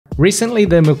Recently,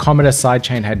 the Milkomeda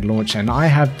sidechain had launched, and I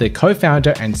have the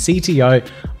co-founder and CTO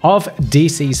of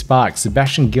DCSpark,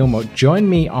 Sebastien Guillemot, join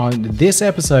me on this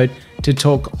episode to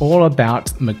talk all about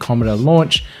Milkomeda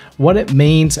launch, what it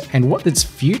means, and what its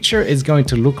future is going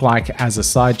to look like as a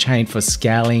sidechain for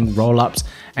scaling, rollups,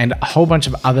 and a whole bunch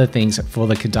of other things for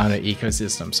the Cardano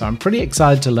ecosystem. So I'm pretty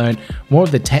excited to learn more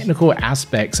of the technical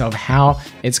aspects of how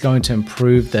it's going to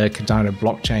improve the Cardano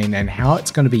blockchain and how it's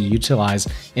going to be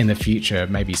utilized in the future,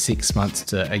 maybe 6 months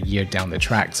to a year down the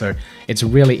track. So it's a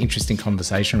really interesting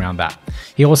conversation around that.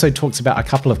 He also talks about a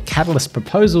couple of catalyst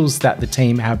proposals that the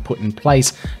team have put in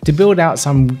place to build out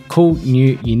some cool,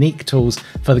 new, unique tools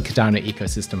for the Cardano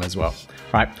ecosystem as well.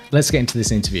 All right, let's get into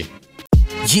this interview.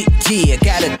 Yeah,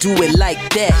 gotta do it like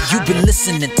that. You've been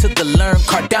listening to the Learn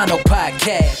Cardano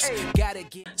podcast.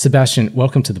 Sebastien,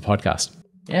 welcome to the podcast.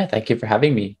 Yeah, thank you for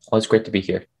having me. Always great to be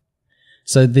here.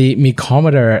 So the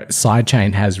Milkomeda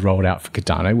sidechain has rolled out for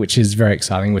Cardano, which is very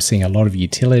exciting. We're seeing a lot of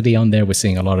utility on there. We're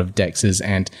seeing a lot of DEXs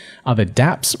and other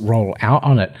dApps roll out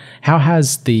on it. How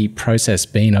has the process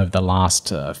been over the last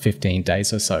 15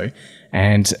 days or so?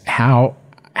 And how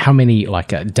many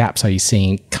dApps are you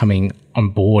seeing coming on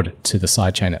board to the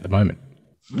sidechain at the moment?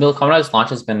 Milkomeda's launch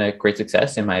has been a great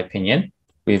success, in my opinion.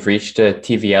 We've reached a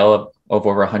TVL of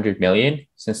over 100 million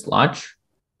since launch.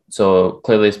 So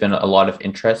clearly there's been a lot of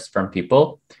interest from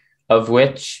people, of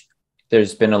which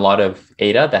there's been a lot of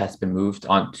ADA that has been moved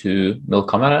onto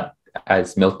Milkomeda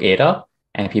as Milk ADA,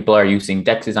 and people are using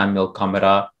DEXs on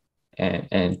Milkomeda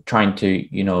and trying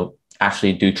to,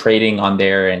 actually do trading on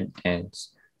there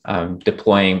and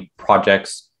deploying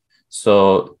projects.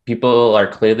 So people are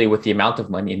clearly, with the amount of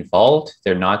money involved,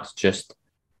 they're not just,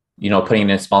 putting in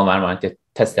a small amount of money to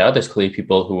test it out. There's clearly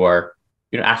people who are,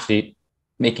 actually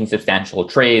making substantial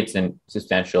trades and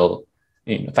substantial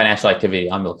financial activity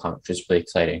on Milkomeda, which is really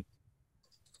exciting.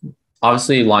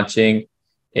 Obviously, launching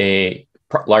a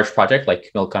large project like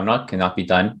Milkomeda cannot be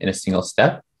done in a single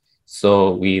step.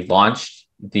 So we launched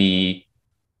the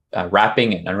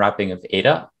wrapping and unwrapping of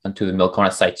ADA onto the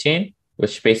Milkomeda sidechain,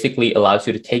 which basically allows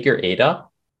you to take your ADA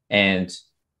and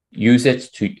use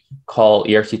it to call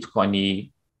ERC20,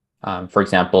 for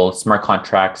example, smart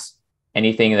contracts,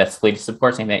 anything that Solidity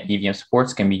supports, anything that EVM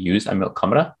supports can be used on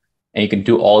Milkomeda. And you can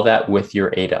do all that with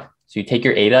your ADA. So you take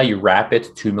your ADA, you wrap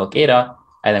it to Milk ADA,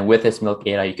 and then with this Milk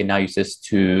ADA, you can now use this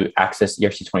to access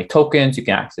ERC20 tokens. You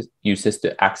can use this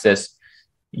to access,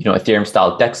 Ethereum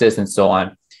style DEXs and so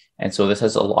on. And so this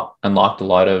has unlocked a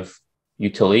lot of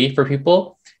utility for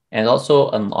people, and also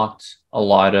unlocked a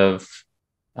lot of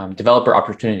developer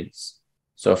opportunities.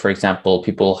 So for example,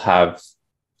 people have,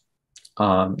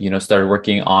 started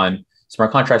working on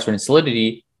smart contracts for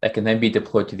Solidity that can then be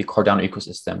deployed to the Cardano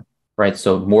ecosystem, right?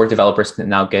 So more developers can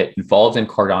now get involved in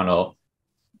Cardano.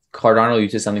 Cardano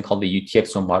uses something called the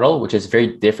UTXO model, which is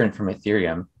very different from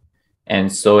Ethereum.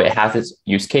 And so it has its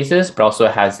use cases, but also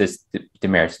it has this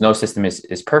demerits. No system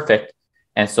is perfect.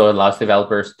 And so it allows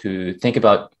developers to think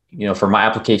about, for my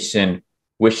application,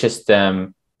 which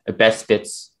system best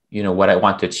fits, what I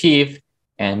want to achieve.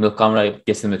 And Milkomeda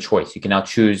gives them the choice. You can now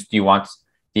choose, do you want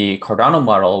the Cardano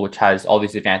model, which has all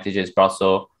these advantages, but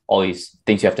also all these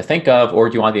things you have to think of, or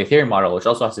do you want the Ethereum model, which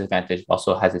also has its advantage, but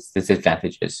also has its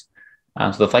disadvantages?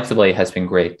 So the flexibility has been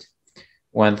great.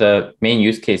 One of the main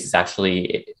use cases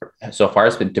actually so far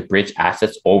has been to bridge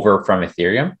assets over from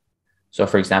Ethereum. So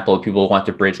for example, people want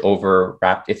to bridge over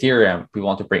wrapped Ethereum, people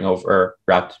want to bring over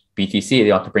wrapped BTC,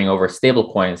 they want to bring over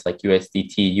stable coins like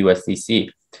USDT, USDC.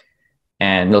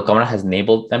 And Milkomeda has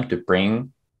enabled them to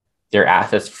bring their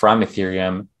assets from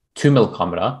Ethereum to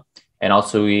Milkomeda. And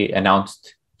also we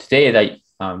announced today that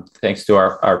thanks to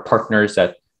our partners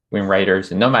at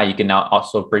Wingriders and Nomad, you can now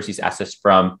also bridge these assets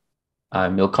from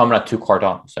Milkomeda to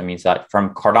Cardano. So it means that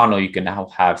from Cardano, you can now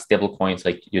have stable coins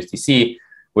like USDC,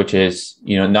 which is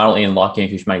not only unlocking a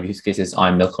huge amount of use cases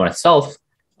on Milkomeda itself,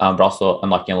 but also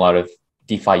unlocking a lot of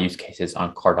DeFi use cases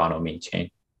on Cardano main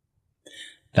chain.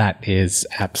 That is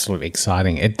absolutely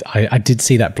exciting. I did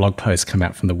see that blog post come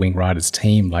out from the Wingriders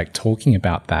team, talking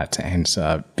about that and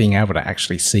being able to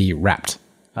actually see wrapped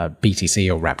BTC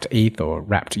or wrapped ETH or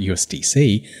wrapped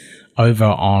USDC over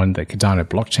on the Cardano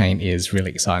blockchain is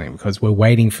really exciting, because we're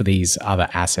waiting for these other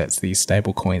assets, these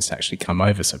stable coins, to actually come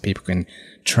over so people can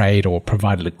trade or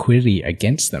provide liquidity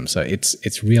against them. So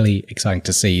it's really exciting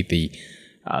to see the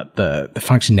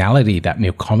functionality that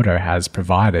Milkomeda has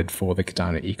provided for the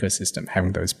Cardano ecosystem,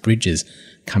 having those bridges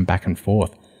come back and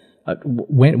forth.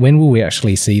 When will we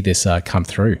actually see this come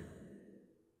through?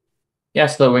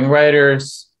 Yes, the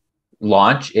Wingriders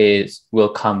launch will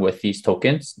come with these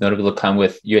tokens. Notably, will come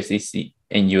with USDC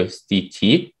and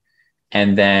USDT.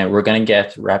 And then we're going to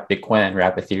get Wrap Bitcoin and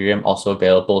Wrap Ethereum also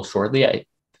available shortly. I'm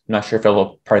not sure if it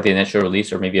will be part of the initial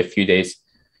release or maybe a few days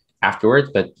afterwards,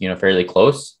 but fairly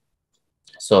close.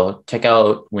 So check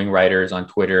out Wing Riders on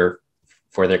Twitter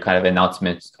for their kind of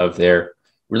announcements of their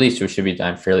release, which should be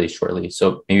done fairly shortly.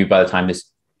 So maybe by the time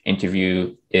this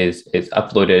interview is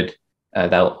uploaded,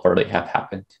 that'll already have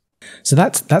happened. So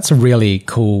that's a really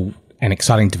cool and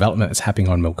exciting development that's happening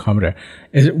on Milkomeda.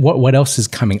 What else is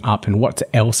coming up, and what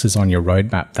else is on your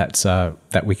roadmap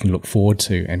that we can look forward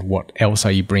to, and what else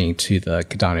are you bringing to the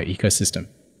Cardano ecosystem?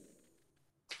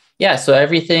 Yeah, so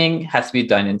everything has to be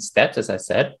done in steps, as I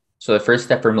said. So the first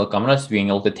step for Milkomeda is being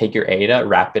able to take your ADA,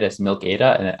 wrap it as Milk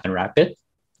ADA, and then unwrap it.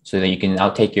 So that you can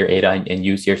now take your ADA and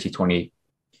use ERC20,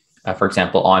 for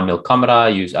example, on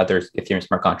Milkomeda, use other Ethereum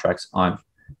smart contracts on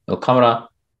Milkomeda.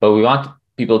 But we want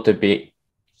people to be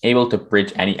able to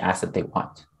bridge any asset they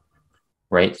want,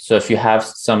 right? So if you have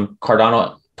some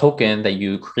Cardano token that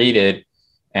you created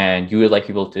and you would like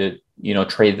people to,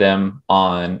 trade them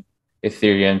on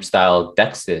Ethereum style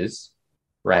DEXs,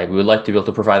 right? We would like to be able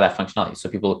to provide that functionality so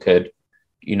people could,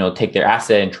 take their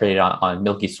asset and trade it on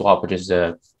Milky Swap, which is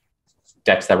a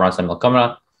DEX that runs on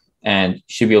Milkomeda, and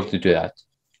should be able to do that.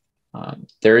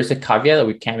 There is a caveat that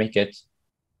we can't make it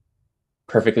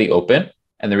perfectly open.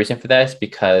 And the reason for that is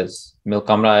because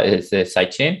Milkomeda is a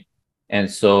sidechain. And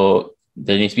so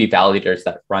there needs to be validators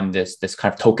that run this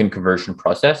kind of token conversion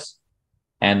process.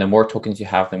 And the more tokens you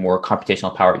have, the more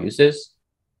computational power it uses.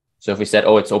 So if we said,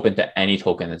 it's open to any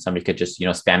token, then somebody could just,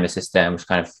 spam the system, which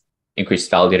kind of increase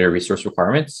validator resource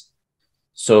requirements.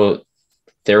 So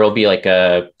there will be like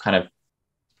a kind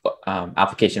of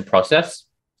application process.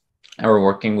 And we're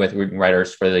working with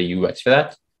writers for the UX for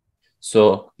that.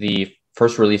 So the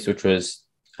first release, which was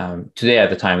today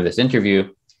at the time of this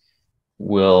interview,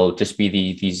 will just be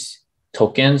these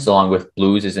tokens, along with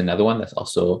Blues is another one that's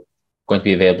also going to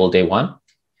be available day one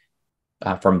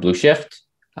from Blue Shift.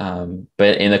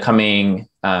 But in the coming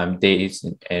days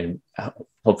and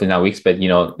hopefully not weeks, but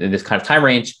in this kind of time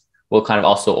range, we'll kind of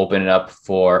also open it up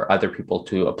for other people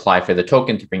to apply for the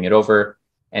token to bring it over.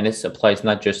 And this applies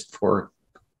not just for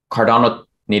Cardano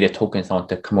native tokens that want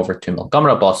to come over to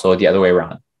Milkomeda, but also the other way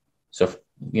around. So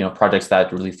projects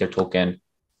that release their token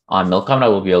on Milkomeda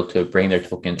will be able to bring their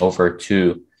token over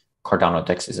to Cardano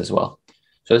DEXs as well.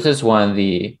 So this is one of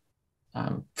the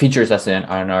features that's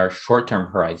on our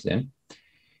short-term horizon.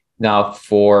 Now,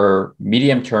 for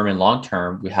medium-term and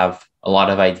long-term, we have a lot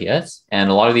of ideas, and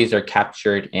a lot of these are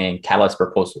captured in Catalyst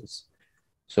proposals.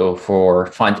 So for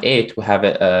Fund 8, we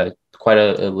have quite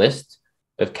a list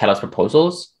of Catalyst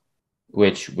proposals,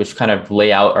 which kind of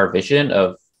lay out our vision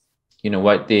of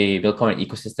what the Milkomeda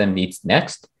ecosystem needs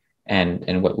next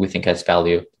and what we think has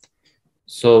value.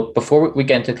 So before we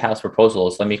get into Catalyst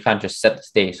proposals, let me kind of just set the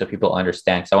stage so people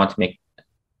understand, because I want to make,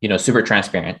 super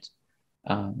transparent.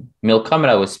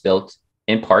 Milkomeda was built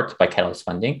in part by Catalyst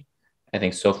funding. I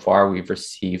think so far we've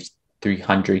received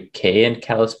 $300K in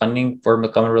Catalyst funding for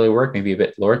Milkomeda really work, maybe a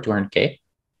bit lower, $200K.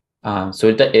 So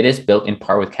it is built in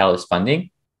part with Catalyst funding,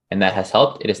 and that has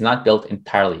helped. It is not built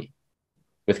entirely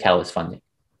with Catalyst funding.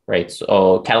 Right.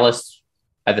 So Catalyst,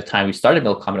 at the time we started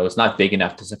Milkomeda, was not big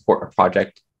enough to support a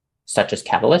project such as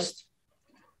Catalyst.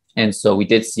 And so we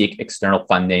did seek external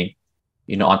funding,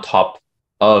 on top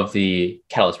of the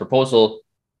Catalyst proposal,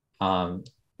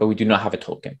 but we do not have a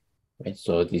token. Right.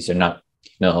 So these are not,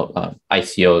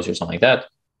 ICOs or something like that.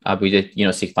 We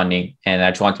did, seek funding. And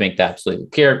I just want to make that absolutely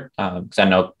clear, because I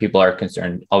know people are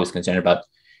always concerned about,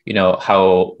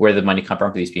 where the money comes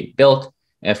from for these being built.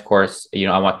 And of course,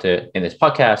 I want to, in this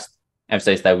podcast,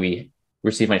 emphasize that we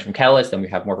receive money from Catalyst and we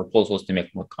have more proposals to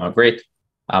make Milkomeda great.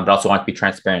 But also want to be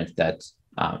transparent that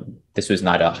this was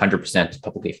not 100%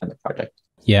 publicly funded project.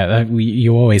 Yeah,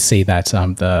 you always see that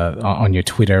on your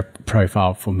Twitter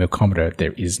profile for Milkomeda,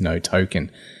 there is no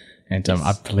token. And yes.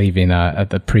 I believe in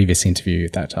the previous interview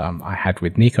that I had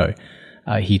with Nico,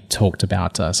 he talked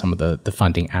about some of the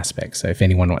funding aspects. So if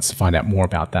anyone wants to find out more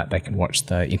about that, they can watch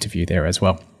the interview there as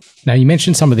well. Now, you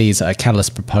mentioned some of these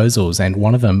Catalyst proposals, and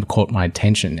one of them caught my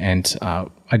attention, and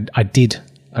I did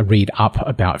read up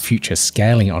about future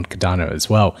scaling on Cardano as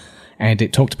well, and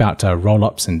it talked about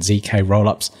Rollups and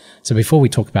zkRollups. So before we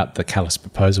talk about the Catalyst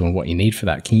proposal and what you need for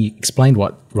that, can you explain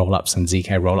what Rollups and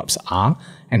zkRollups are,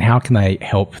 and how can they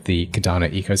help the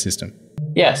Cardano ecosystem?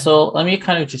 Yeah, so let me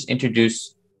kind of just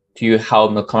introduce to you how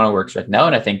Milkomeda works right now,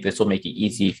 and I think this will make it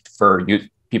easy for you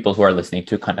people who are listening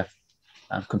to kind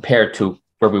of compare to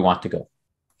where we want to go.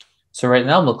 So right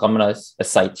now, Milkomeda is a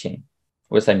sidechain.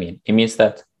 What does that mean? It means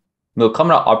that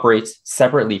Milkomeda operates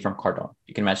separately from Cardano.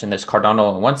 You can imagine there's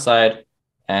Cardano on one side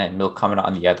and Milkomeda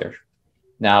on the other.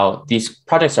 Now, these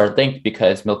projects are linked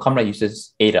because Milkomeda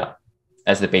uses ADA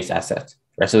as the base asset,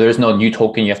 right? So there's no new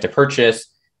token you have to purchase.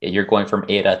 You're going from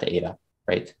ADA to ADA,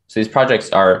 right? So these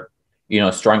projects are,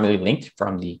 strongly linked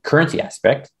from the currency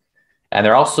aspect, and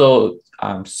they're also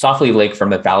softly linked from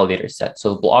the validator set.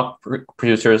 So block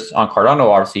producers on Cardano,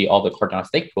 obviously all the Cardano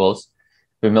stake pools,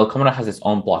 but Milkomeda has its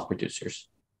own block producers,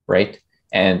 right?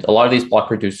 And a lot of these block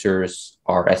producers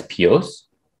are SPOs,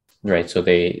 right? So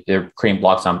they're creating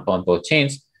blocks on both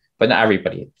chains, but not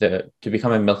everybody. To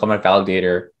become a Milkomeda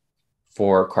validator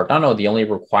for Cardano, the only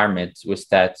requirement was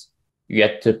that you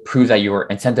had to prove that you were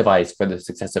incentivized for the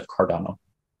success of Cardano.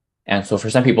 And so for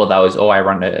some people, that was, I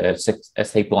run a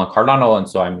stake pool on Cardano, and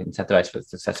so I'm incentivized for the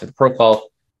success of the protocol.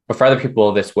 But for other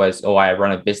people, this was, I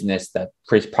run a business that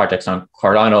creates projects on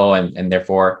Cardano, and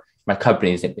therefore my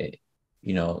company is,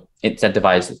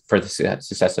 incentivized for the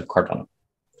success of Cardano.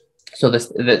 So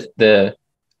the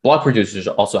block producers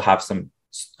also have some,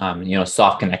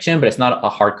 soft connection, but it's not a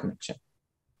hard connection,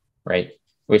 right?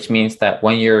 Which means that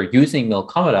when you're using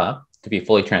Milkomeda, to be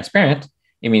fully transparent,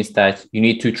 it means that you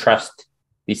need to trust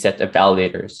the set of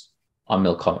validators on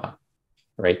Milkomeda,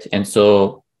 right? And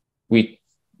so we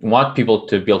want people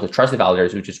to be able to trust the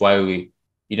validators, which is why we,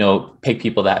 pick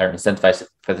people that are incentivized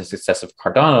for the success of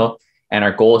Cardano. And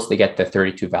our goal is to get to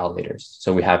 32 validators.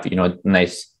 So we have, a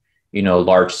nice,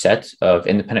 large set of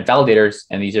independent validators,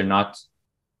 and these are not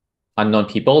unknown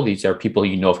people. These are people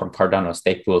from Cardano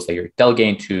stake pools that you're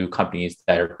delegating to, companies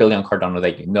that are building on Cardano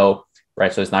that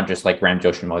right? So it's not just like Ram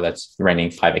Joshimo that's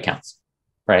running 5 accounts,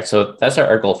 right? So that's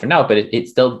our goal for now, but it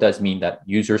still does mean that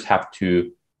users have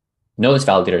to know this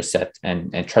validator set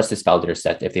and trust this validator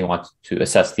set if they want to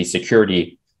assess the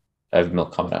security of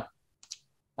Milkomeda.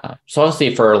 So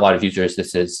obviously for a lot of users,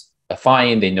 this is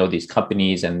fine. They know these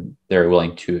companies and they're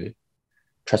willing to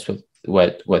trust with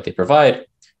what they provide.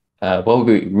 What would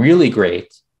be really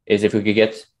great is if we could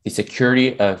get the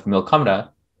security of Milkomeda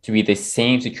to be the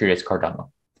same security as Cardano.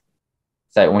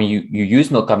 So that when you use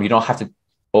Milkomeda, you don't have to,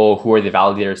 who are the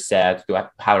validators set?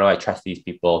 How do I trust these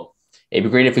people? It'd be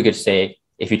great if we could say,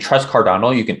 if you trust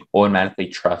Cardano, you can automatically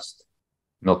trust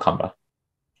Milkomeda,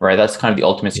 right? That's kind of the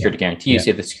ultimate security guarantee. You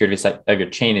see if the security of your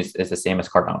chain is the same as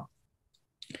Cardano.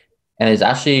 And there's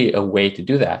actually a way to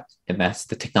do that, and that's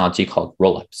the technology called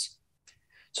Rollups.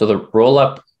 So the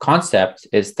rollup concept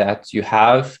is that you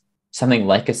have something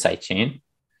like a sidechain,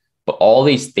 but all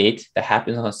the state that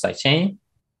happens on the sidechain,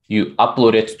 you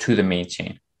upload it to the main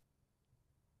chain.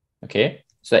 Okay,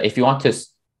 so if you want to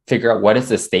figure out what is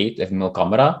the state of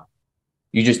Milkomeda,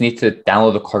 you just need to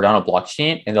download the Cardano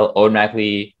blockchain, and they'll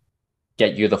automatically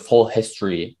get you the full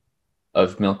history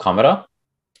of Milkomeda.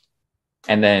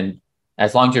 And then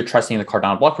as long as you're trusting the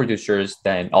Cardano block producers,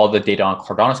 then all the data on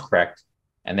Cardano is correct.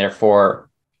 And therefore,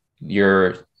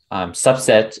 your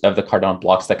subset of the Cardano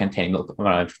blocks that contain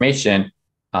Milkomeda information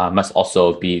must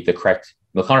also be the correct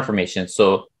Milkomeda information.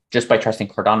 So just by trusting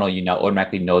Cardano, you now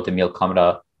automatically know the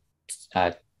Milkomeda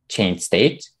chain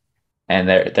state, and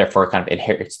therefore kind of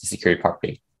inherits the security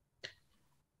property.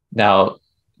 Now,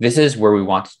 this is where we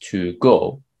want to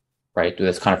go, right, with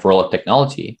this kind of rollup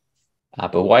technology.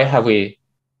 But why have we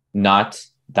not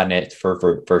done it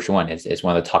for version 1 is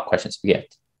one of the top questions we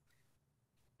get.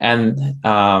 And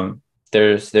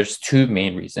there's 2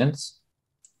 main reasons.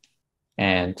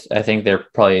 And I think they're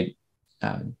probably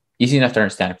easy enough to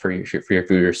understand for your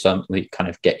viewers, so we kind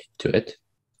of get into it.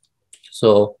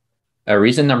 So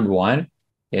reason number 1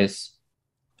 is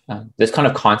this kind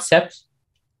of concept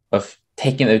of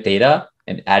taking the data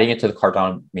and adding it to the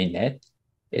Cardano mainnet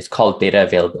is called data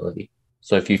availability.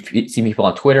 So if you see people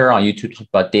on Twitter, on YouTube talk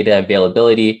about data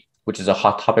availability, which is a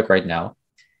hot topic right now,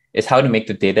 is how to make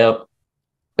the data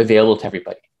available to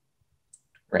everybody,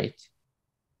 right?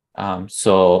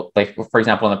 So like, for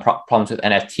example, one of the problems with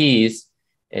NFTs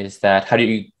is that how do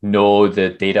you know the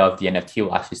data of the NFT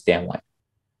will actually stay online,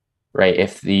 right?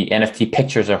 If the NFT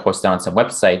pictures are hosted on some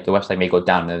website, the website may go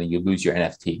down and then you lose your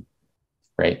NFT,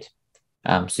 right?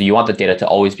 So you want the data to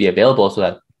always be available so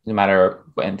that no matter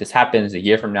when this happens, a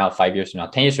year from now, 5 years from now,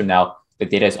 10 years from now, the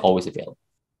data is always available,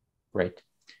 right?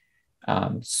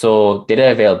 So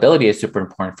data availability is super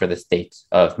important for the state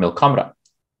of Milkomeda,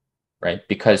 right?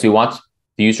 Because we want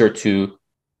the user to,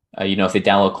 if they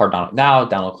download Cardano now,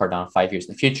 download Cardano 5 years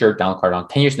in the future, download Cardano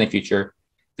 10 years in the future,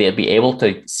 they'll be able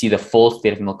to see the full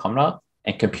state of Milkomeda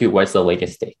and compute what's the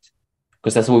latest state,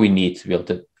 because that's what we need to be able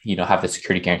to, have the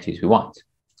security guarantees we want.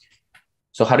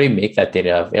 So how do we make that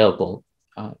data available?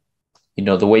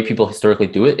 The way people historically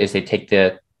do it is they take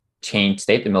the chain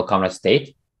state, the Milkomeda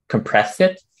state, compress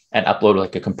it, and upload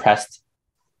like a compressed,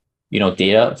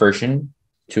 data version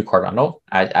to Cardano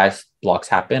as blocks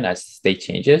happen, as state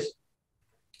changes.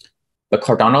 But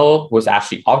Cardano was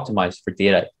actually optimized for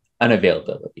data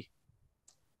unavailability,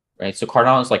 right? So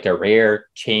Cardano is like a rare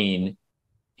chain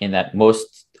in that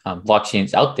most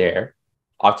blockchains out there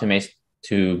optimize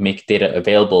to make data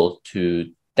available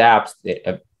to dApps,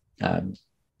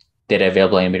 data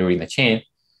available in between the chain.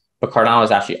 But Cardano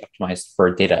is actually optimized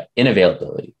for data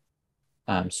inavailability.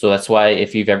 So that's why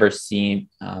if you've ever seen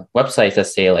websites that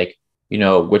say like,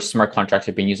 which smart contracts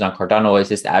are being used on Cardano, is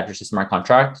this the address of smart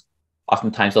contract?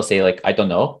 Oftentimes they'll say like, I don't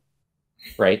know,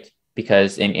 right?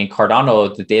 Because in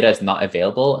Cardano, the data is not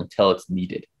available until it's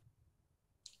needed,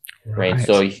 right?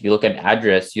 So if you look at an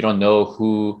address, you don't know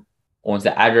who owns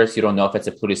the address. You don't know if it's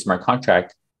a polluted smart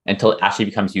contract until it actually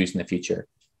becomes used in the future.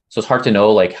 So it's hard to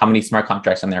know like how many smart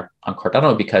contracts on there on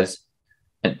Cardano, because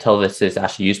until this is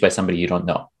actually used by somebody, you don't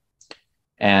know.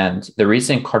 And the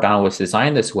reason Cardano was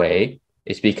designed this way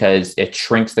is because it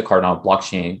shrinks the Cardano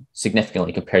blockchain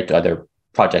significantly compared to other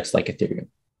projects like Ethereum,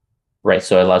 right?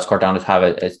 So it allows Cardano to have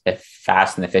a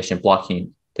fast and efficient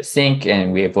blockchain to sync,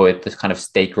 and we avoid this kind of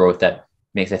state growth that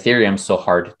makes Ethereum so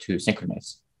hard to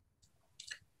synchronize.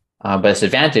 But its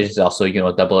advantage is also,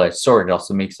 a double-edged sword. It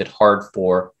also makes it hard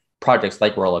for projects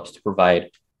like Rollups to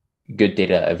provide good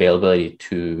data availability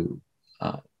to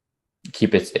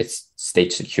keep its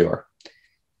state secure.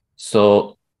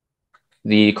 So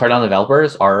the Cardano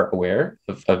developers are aware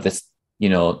of this,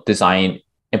 design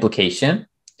implication,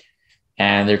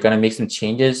 and they're going to make some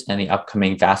changes in the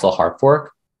upcoming Vassal hard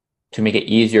fork to make it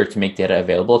easier to make data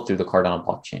available through the Cardano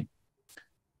blockchain.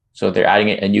 So they're adding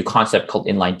a new concept called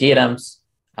inline datums,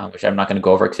 which I'm not going to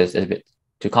go over because it's a bit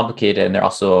too complicated. And they're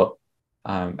also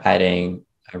adding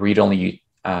a read-only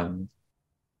data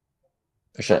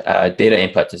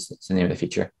input is the name of the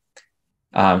feature.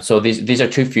 So these are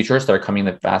two features that are coming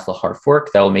in the Vassal hard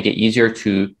fork that will make it easier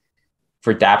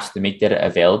for dApps to make data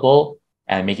available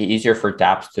and make it easier for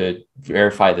dApps to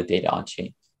verify the data on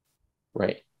chain,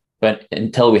 right? But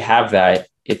until we have that,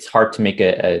 it's hard to make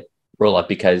a rollup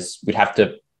because we'd have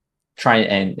to try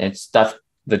and stuff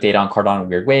the data on Cardano in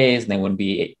weird ways, and they wouldn't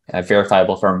be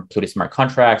verifiable from polluted smart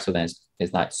contracts. So then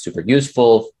it's not super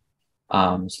useful.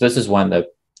 So this is one of the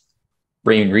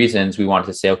main reasons we wanted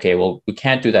to say, okay, well, we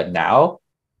can't do that now.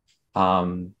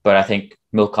 But I think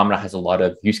Milkomeda has a lot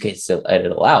of use cases that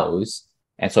it allows.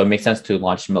 And so it makes sense to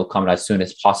launch Milkomeda as soon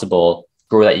as possible,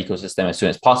 grow that ecosystem as soon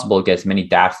as possible, get as many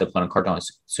dApps deployed on Cardano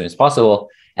as soon as possible.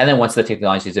 And then once the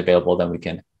technology is available, then we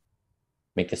can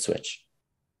make the switch.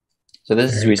 So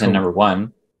this is reason number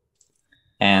one.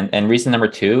 And reason number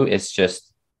two is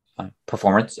just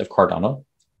performance of Cardano.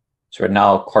 So right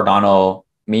now, Cardano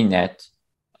mainnet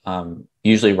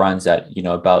usually runs at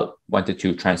about 1 to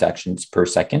 2 transactions per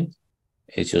second.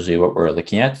 It's usually what we're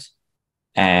looking at.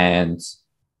 And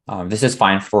this is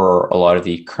fine for a lot of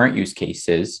the current use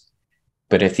cases.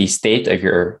 But if the state of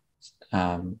your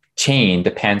chain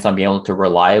depends on being able to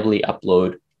reliably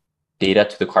upload data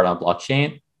to the Cardano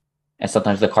blockchain, and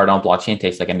sometimes the Cardano blockchain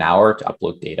takes like an hour to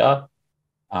upload data,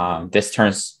 this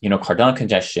turns Cardano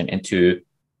congestion into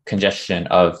congestion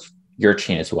of your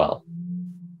chain as well.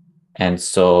 And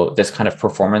so this kind of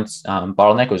performance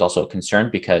bottleneck was also a concern,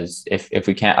 because if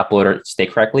we can't upload our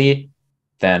state correctly,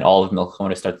 then all of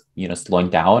Milkomeda starts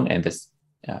slowing down, and this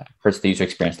hurts the user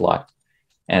experience a lot.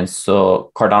 And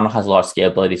so Cardano has a lot of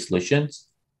scalability solutions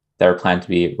that are planned to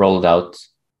be rolled out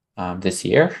this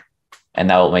year. And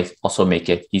that will also make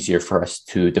it easier for us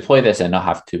to deploy this and not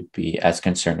have to be as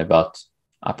concerned about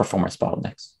performance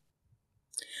bottlenecks.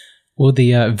 Will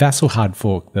the Vassal hard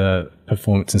fork, the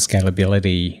performance and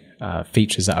scalability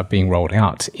features that are being rolled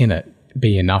out in it,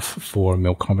 be enough for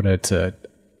Milkomeda to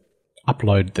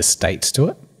upload the states to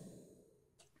it?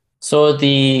 So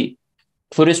the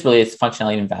Plutus-related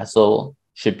functionality in Vassal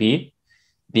should be.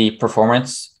 The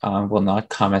performance will not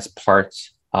come as part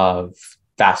of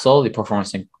Vassal. The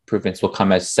performance improvements will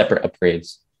come as separate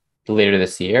upgrades later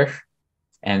this year.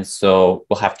 And so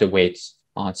we'll have to wait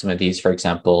on some of these, for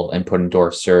example, input and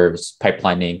door serves,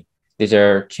 pipelining. These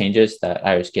are changes that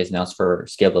IOSK has announced for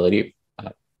scalability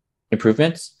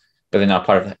improvements, but they're not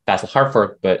part of the Vassal hard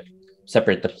fork, but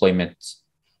separate deployments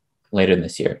later in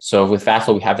this year. So with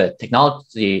Vassal, we have the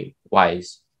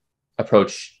technology-wise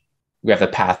approach. We have the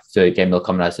path to get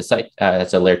Milkomeda as a site,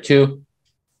 as a layer 2.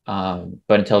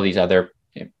 But until these other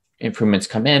improvements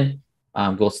come in,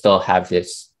 we'll still have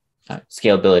this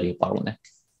scalability bottleneck.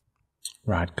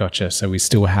 Right, gotcha. So we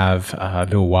still have a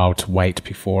little while to wait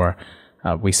before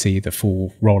we see the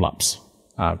full rollups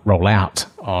roll out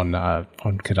on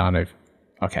Cardano.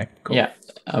 Okay, cool. Yeah,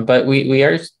 but we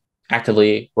are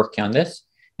actively working on this.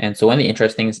 And so one of the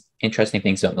interesting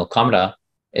things about Milkomeda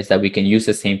is that we can use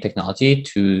the same technology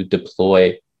to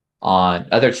deploy on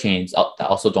other chains that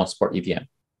also don't support EVM.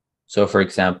 So for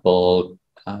example,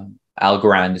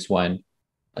 Algorand is one,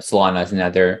 Solana is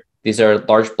another. These are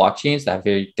large blockchains that have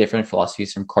very different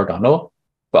philosophies from Cardano,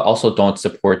 but also don't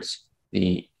support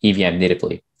the EVM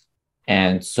natively.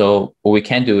 And so what we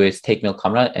can do is take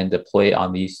Milkomeda and deploy it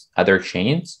on these other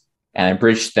chains and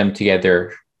bridge them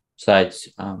together so that,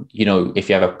 if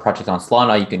you have a project on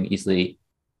Solana, you can easily,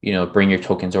 bring your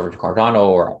tokens over to Cardano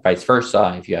or vice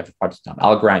versa. If you have a project on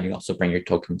Algorand, you can also bring your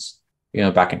tokens,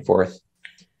 back and forth.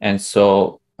 And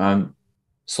so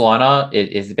Solana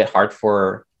is a bit hard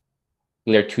for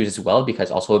layer 2s as well,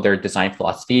 because also their design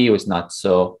philosophy was not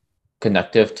so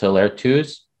conductive to layer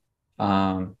 2s.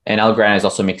 And Algorand is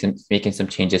also making some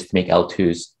changes to make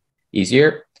L2s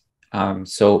easier.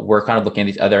 So we're kind of looking at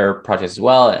these other projects as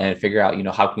well and figure out,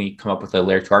 how can we come up with a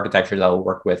layer 2 architecture that will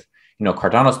work with,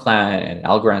 Cardano's plan and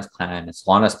Algorand's plan and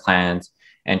Solana's plans,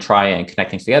 and try and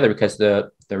connect things together. Because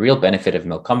the real benefit of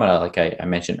Milkomeda, like I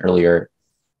mentioned earlier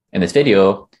in this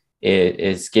video,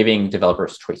 is giving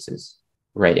developers choices,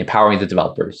 right? Empowering the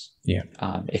developers. Yeah.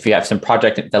 If you have some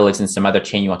project that lives in some other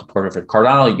chain you want to port over to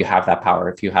Cardano, you have that power.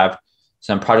 If you have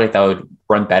some project that would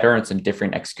run better in some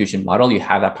different execution model, you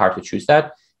have that power to choose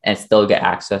that and still get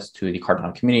access to the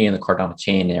Cardano community and the Cardano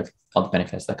chain and all the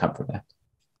benefits that come from that.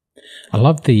 I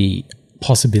love the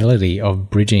possibility of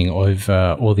bridging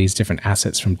over all these different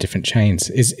assets from different chains.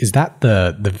 Is that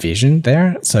the vision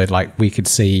there? So like we could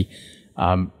see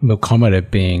Milkomeda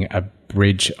being a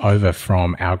bridge over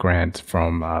from Algorand,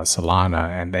 from Solana,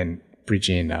 and then bridge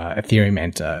in Ethereum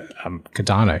and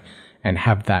Cardano, and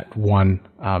have that one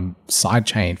side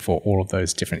chain for all of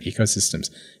those different ecosystems.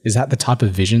 Is that the type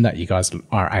of vision that you guys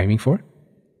are aiming for?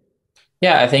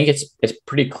 Yeah, I think it's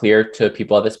pretty clear to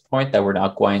people at this point that we're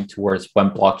not going towards one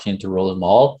blockchain to rule them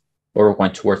all, or we're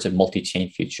going towards a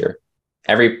multi-chain future.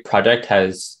 Every project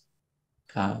has,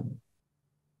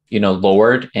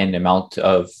 lowered an amount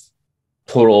of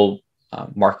total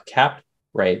market cap,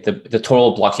 right? The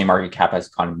total blockchain market cap has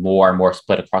gone more and more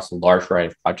split across a large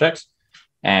variety of projects.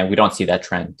 And we don't see that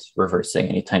trend reversing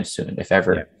anytime soon, if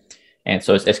ever. Yeah. And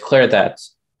so it's clear that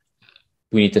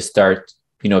we need to start,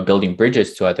 building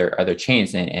bridges to other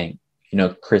chains and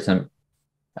create some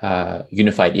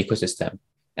unified ecosystem. And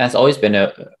that's always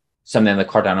been something the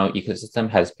Cardano ecosystem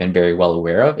has been very well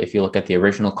aware of. If you look at the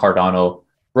original Cardano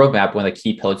roadmap, one of the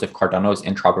key pillars of Cardano is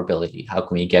interoperability. How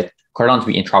can we get Cardano to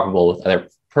be interoperable with other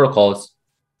protocols?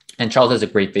 And Charles has a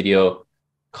great video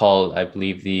called, I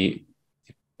believe, the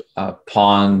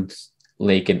Pond,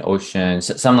 Lake, and Ocean,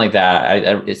 something like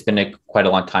that. It's been quite a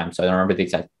long time, so I don't remember the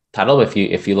exact title. But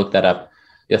if you look that up,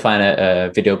 you'll find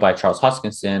a video by Charles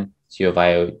Hoskinson, CEO of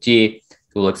IOG,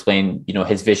 who will explain,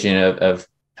 his vision of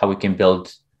how we can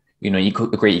build, a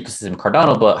great ecosystem in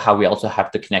Cardano, but how we also have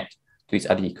to connect to these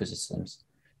other ecosystems.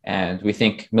 And we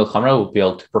think Milkomeda will be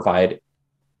able to provide,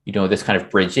 this kind of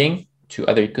bridging to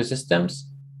other ecosystems.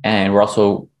 And we're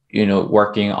also,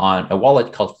 working on a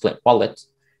wallet called Flint Wallet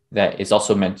that is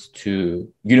also meant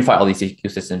to unify all these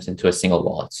ecosystems into a single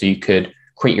wallet. So you could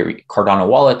create your Cardano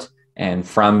wallet, and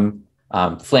from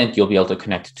Flint, you'll be able to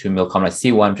connect to Milkomeda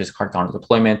C1, which is Cardano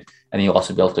deployment. And then you'll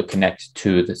also be able to connect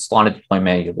to the Solana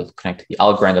deployment. You'll be able to connect to the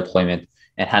Algorand deployment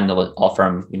and handle it all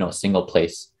from, a single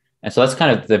place. And so that's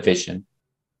kind of the vision.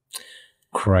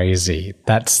 Crazy.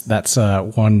 That's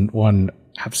one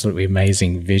absolutely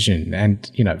amazing vision. And,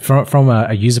 from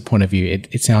a user point of view,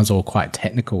 it sounds all quite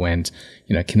technical and,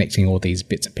 connecting all these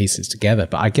bits and pieces together.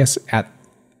 But I guess at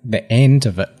the end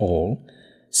of it all,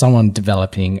 someone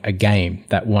developing a game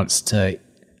that wants to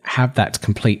have that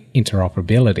complete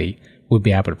interoperability would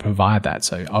be able to provide that.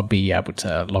 So I'll be able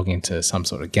to log into some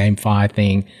sort of GameFi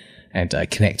thing and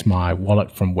connect my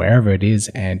wallet from wherever it is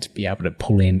and be able to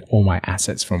pull in all my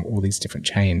assets from all these different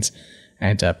chains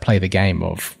and play the game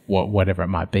of whatever it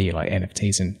might be, like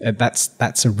NFTs. And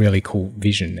that's a really cool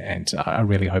vision. And I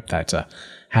really hope that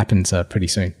happens pretty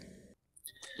soon.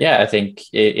 Yeah, I think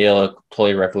it'll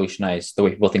totally revolutionize the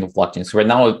way people think of blockchains. So right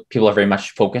now, people are very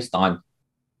much focused on,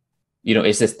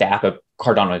 is this dApp a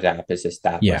Cardano dApp? Is this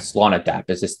dApp a Solana dApp?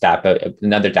 Is this dApp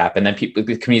another dApp? And then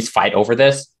the communities fight over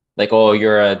this. Like, oh,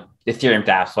 you're a Ethereum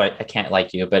dApp, so I can't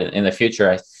like you. But in the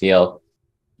future, I feel,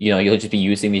 you'll just be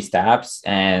using these dApps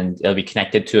and it'll be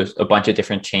connected to a bunch of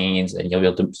different chains and you'll be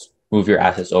able to move your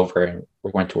assets over. And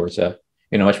we're going towards a,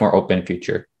 much more open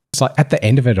future. It's like at the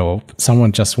end of it all,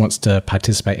 someone just wants to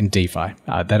participate in DeFi.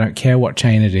 They don't care what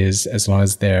chain it is, as long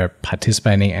as they're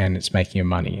participating and it's making you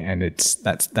money. And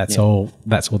that's all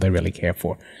they really care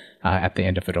for at the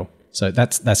end of it all. So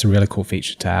that's a really cool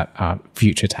future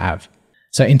to have.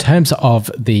 So in terms of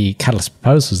the catalyst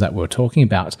proposals that we're talking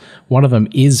about, one of them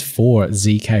is for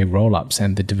zkRollups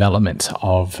and the development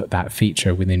of that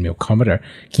feature within Milkomeda.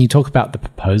 Can you talk about the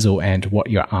proposal and what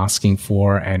you're asking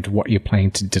for and what you're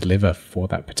planning to deliver for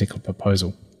that particular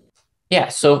proposal? Yeah,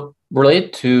 so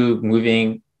related to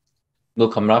moving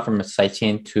Milkomeda from a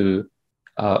sidechain to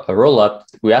a rollup,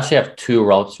 we actually have two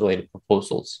rollups related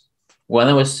proposals. One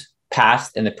that was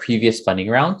passed in the previous funding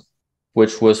round,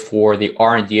 which was for the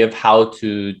R&D of how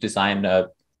to design a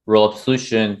rollup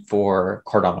solution for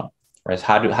Cardano. Right? So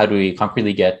how do we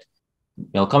concretely get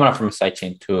Milkomeda from a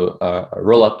sidechain to a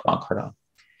rollup on Cardano?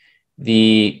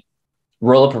 The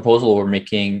rollup proposal we're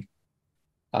making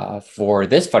for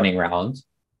this funding round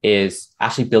is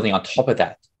actually building on top of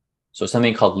that. So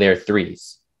something called layer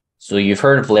 3s. So you've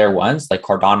heard of layer 1s like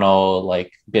Cardano,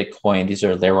 like Bitcoin. These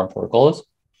are layer 1 protocols.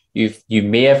 You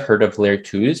may have heard of layer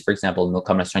 2s. For example,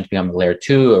 Milkomeda is trying to become a layer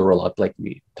 2, a rollup like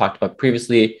we talked about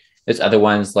previously. There's other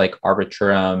ones like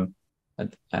Arbitrum,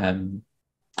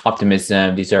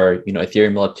 Optimism. These are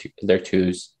Ethereum layer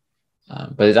 2s.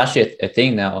 But there's actually a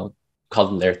thing now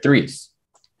called layer 3s,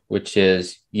 which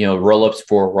is rollups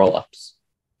for rollups,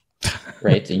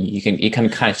 right? And you can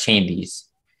kind of chain these.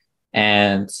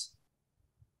 And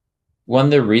one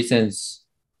of the reasons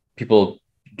people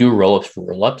do rollups for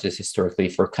rollups is historically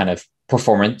for kind of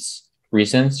performance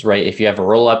reasons, right? If you have a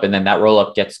rollup and then that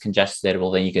rollup gets congested,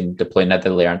 well, then you can deploy another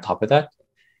layer on top of that.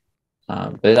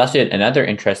 But there's actually another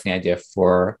interesting idea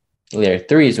for layer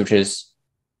 3s, which is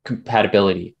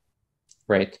compatibility,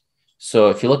 right? So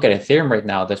if you look at Ethereum right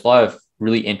now, there's a lot of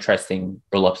really interesting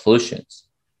rollup solutions,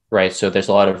 right? So there's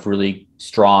a lot of really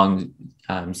strong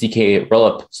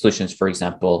zkRollup solutions, for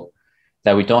example,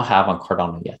 that we don't have on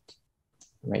Cardano yet,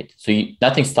 right? So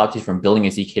nothing stops you from building a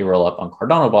zkRollup on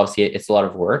Cardano, but obviously it's a lot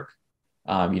of work,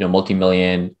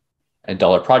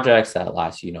 multi-million-dollar projects that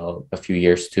last, a few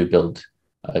years to build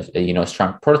a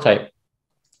strong prototype.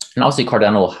 And obviously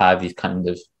Cardano will have these kind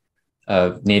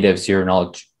of native zero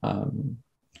knowledge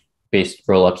based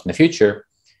rollups in the future.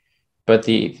 But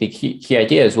the key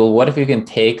idea is, well, what if we can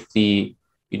take the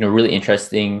really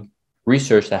interesting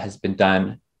research that has been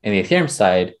done in the Ethereum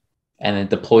side and then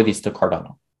deploy these to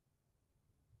Cardano,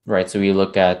 right? So we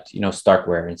look at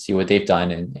Starkware and see what they've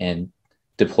done and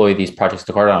deploy these projects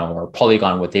to Cardano, or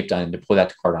Polygon, what they've done, and deploy that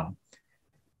to Cardano.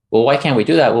 Well, why can't we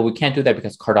do that? Well, we can't do that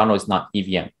because Cardano is not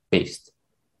EVM based,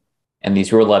 and these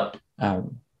rollup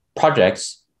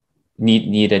projects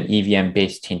need an EVM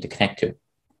based chain to connect to,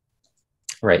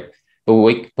 right? But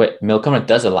what Milkomeda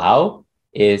does allow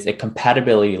is a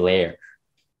compatibility layer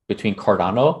between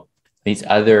Cardano and these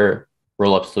other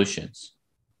rollup solutions.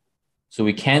 So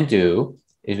we can do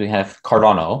is we have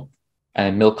Cardano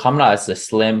and Milkomeda as a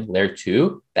slim layer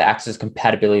 2 that acts as a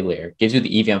compatibility layer, gives you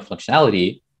the EVM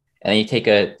functionality, and then you take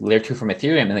a layer 2 from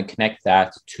Ethereum and then connect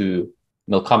that to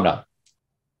Milkomeda.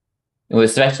 And what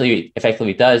this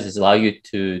effectively does is allow you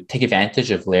to take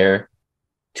advantage of layer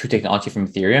 2 technology from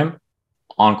Ethereum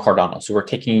on Cardano. So we're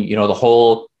taking, the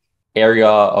whole area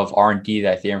of R&D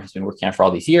that Ethereum has been working on for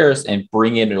all these years and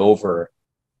bringing it over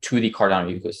to the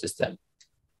Cardano ecosystem.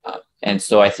 And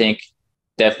so I think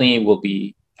definitely we'll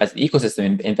be, as an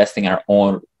ecosystem, investing in our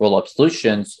own rollup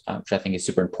solutions, which I think is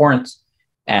super important.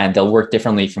 And they'll work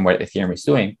differently from what Ethereum is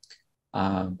doing.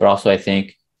 But also I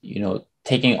think,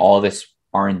 taking all this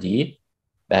R&D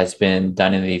that has been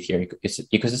done in the Ethereum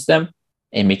ecosystem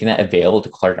and making that available to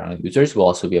Cardano users will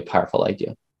also be a powerful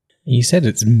idea. You said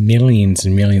it's millions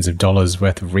and millions of dollars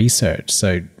worth of research.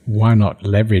 So why not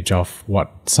leverage off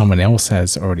what someone else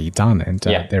has already done and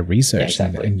their research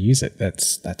and use it?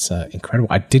 That's incredible.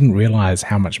 I didn't realize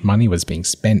how much money was being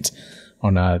spent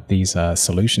on these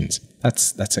solutions.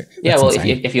 That's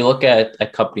if you look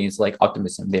at companies like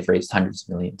Optimism, they've raised hundreds of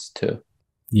millions to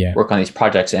work on these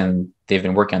projects, and they've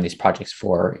been working on these projects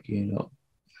for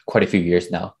quite a few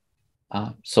years now.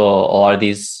 So a lot of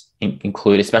these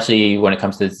include, especially when it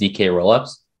comes to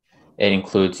zkRollups, it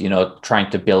includes trying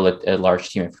to build a large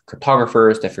team of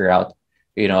cryptographers to figure out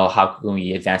how can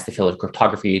we advance the field of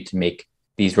cryptography to make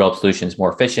these rollup solutions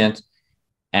more efficient.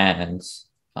 And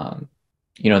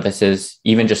this is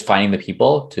even just finding the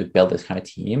people to build this kind of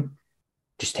team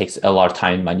just takes a lot of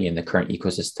time and money in the current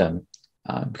ecosystem,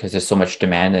 because there's so much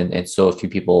demand and so few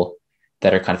people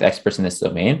that are kind of experts in this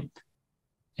domain.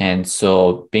 And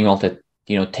so being able to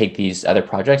take these other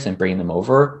projects and bring them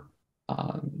over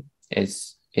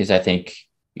is I think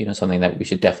something that we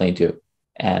should definitely do.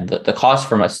 And the cost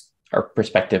from our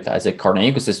perspective as a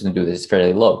Cardano ecosystem to do this is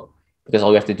fairly low, because all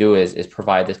we have to do is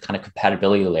provide this kind of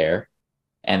compatibility layer,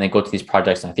 and then go to these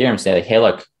projects on Ethereum and say, like, hey,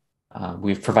 look,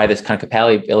 we've provided this kind of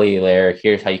compatibility layer.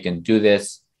 Here's how you can do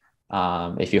this.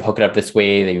 If you hook it up this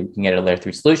way, then you can get a layer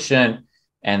 3 solution.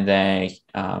 And then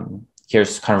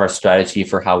here's kind of our strategy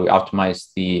for how we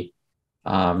optimize the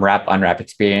wrap unwrap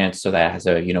experience so that it has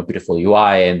a beautiful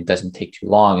UI and doesn't take too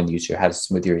long and the user has a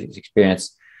smoother user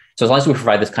experience. So as long as we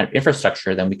provide this kind of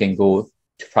infrastructure, then we can go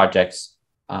to projects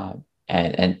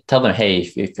and tell them, hey,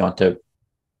 if you want to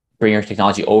bring your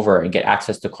technology over and get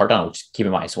access to Cardano, which, keep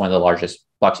in mind, is one of the largest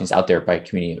blockchains out there by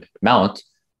community amount.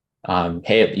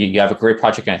 Hey, you have a great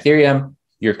project in Ethereum.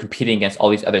 You're competing against all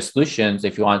these other solutions.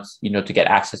 If you want, to get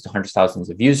access to hundreds of thousands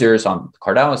of users on the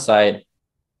Cardano side,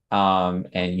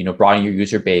 and broaden your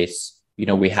user base,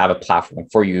 we have a platform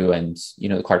for you, and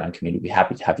the Cardano community would be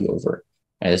happy to have you over.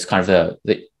 And it's kind of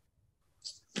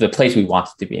the place we want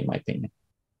it to be, in my opinion.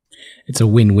 It's a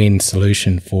win-win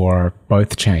solution for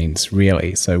both chains,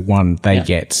 really. So one, they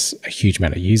get a huge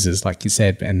amount of users, like you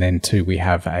said, and then two, we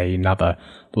have another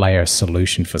layer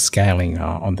solution for scaling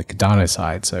on the Cardano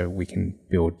side, so we can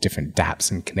build different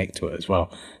dApps and connect to it as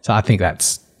well. So I think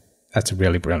that's a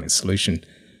really brilliant solution.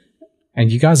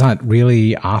 And you guys aren't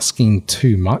really asking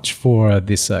too much for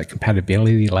this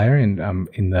compatibility layer in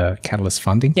the Catalyst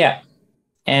funding. Yeah,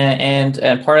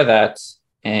 and part of that,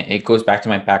 and it goes back to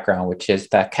my background, which is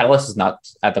that Catalyst is not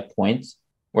at the point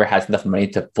where it has enough money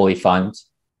to fully fund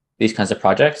these kinds of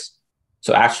projects.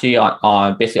 So actually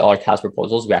on basically all our Catalyst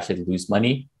proposals, we actually lose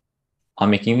money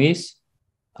on making these.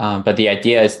 But the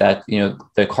idea is that,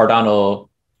 the Cardano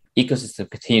ecosystem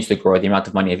continues to grow, the amount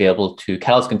of money available to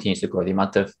Catalyst continues to grow, the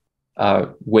amount of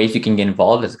ways you can get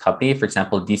involved as a company. For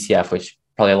example, DCF, which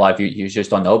probably a lot of your users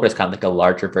don't know, but it's kind of like a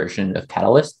larger version of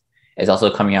Catalyst, is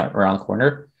also coming out around the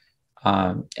corner.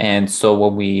 And so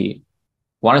when we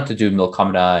wanted to do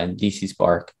Milkomeda and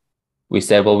DCSpark, we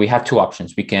said, well, we have two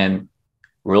options. We can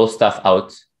roll stuff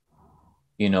out,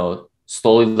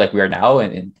 slowly like we are now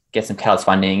and get some Catalyst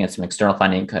funding and some external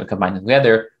funding, kind of combine them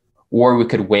together, or we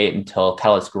could wait until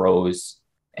Catalyst grows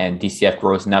and DCF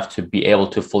grows enough to be able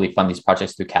to fully fund these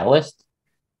projects through Catalyst.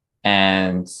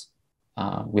 And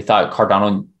we thought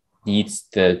Cardano needs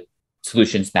the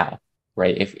solutions now.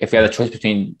 Right? If we have the choice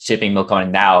between shipping Milkomeda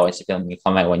now and shipping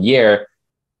Milkomeda 1 year,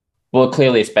 well,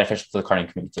 clearly it's beneficial for the Cardano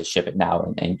community to ship it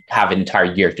now and have an entire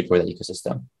year to grow the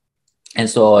ecosystem. And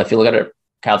so if you look at our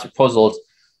Catalyst proposals,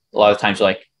 a lot of times you're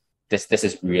like, this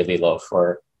is really low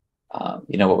for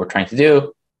what we're trying to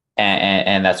do.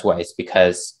 And that's why. It's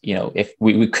because, if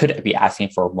we could be asking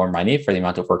for more money for the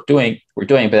amount of work we're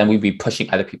doing, but then we'd be pushing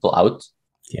other people out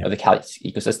of the Catalyst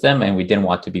ecosystem, and we didn't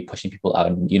want to be pushing people out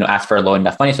and ask for low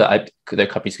enough money so their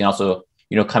companies can also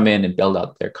come in and build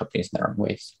out their companies in their own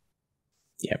ways.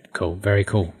 Yep, cool, very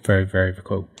cool, very, very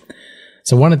cool.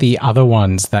 So one of the other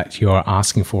ones that you're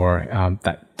asking for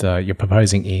that you're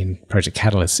proposing in Project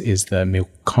Catalyst is the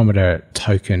Milkomeda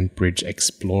Token Bridge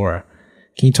Explorer.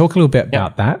 Can you talk a little bit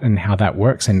about that and how that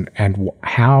works, and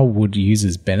how would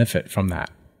users benefit from that?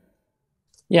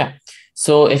 Yeah.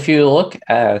 So if you look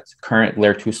at current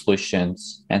layer 2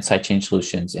 solutions and sidechain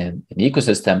solutions in the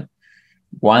ecosystem,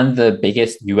 one of the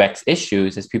biggest UX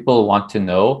issues is people want to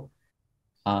know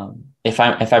if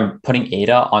I'm putting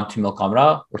ADA onto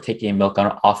Milkomeda or taking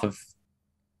Milkomeda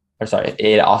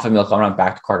ADA off of Milkomeda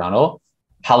back to Cardano,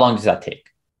 how long does that take?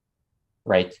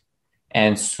 Right.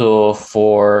 And so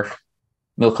for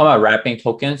Milkomeda wrapping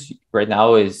tokens right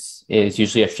now is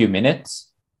usually a few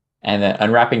minutes, and then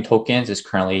unwrapping tokens is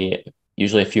currently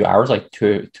usually a few hours, like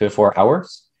 2 to 4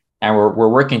 hours. And we're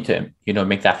working to,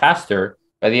 make that faster.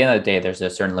 By the end of the day, there's a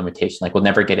certain limitation. Like we'll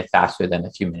never get it faster than a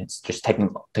few minutes. Just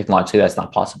technologically, that's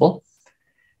not possible.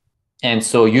 And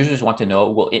so users want to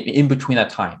know, well, in between that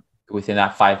time, within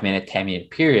that 5-minute, 10-minute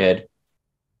period,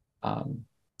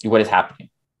 what is happening?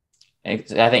 And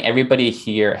I think everybody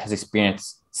here has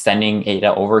experienced sending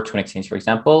ADA over to an exchange, for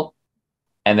example,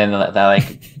 and then that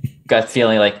like gut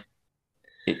feeling like,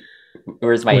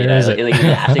 where's my ADA? Like, it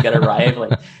actually got to arrive,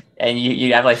 and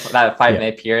you have like that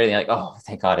 5-minute period, and you're like, oh,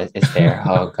 thank God it's there.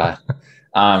 Oh God,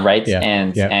 right?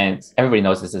 And everybody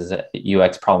knows this is a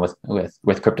UX problem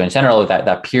with crypto in general.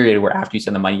 That period where after you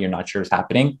send the money, you're not sure what's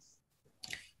happening,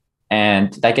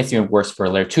 and that gets even worse for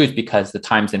layer 2s because the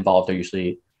times involved are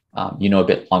usually a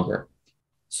bit longer.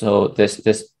 So this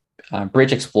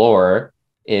Bridge Explorer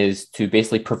is to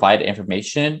basically provide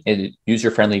information in a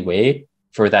user-friendly way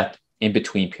for that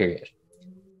in-between period,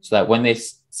 so that when they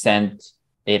send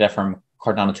data from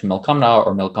Cardano to Milkomeda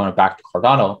or Milkomeda back to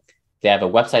Cardano, they have a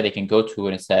website they can go to,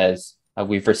 and it says,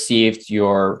 we've received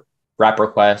your wrap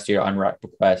request, your unwrap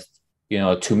request,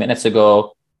 2 minutes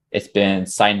ago. It's been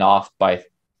signed off by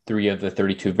 3 of the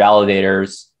 32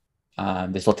 validators.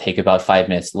 This will take about 5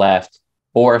 minutes left.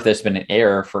 Or if there's been an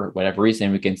error for whatever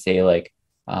reason, we can say like,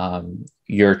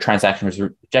 your transaction was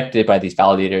rejected by these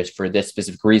validators for this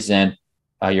specific reason.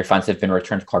 Your funds have been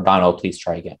returned to Cardano. Please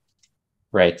try again.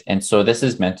 Right. And so this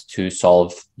is meant to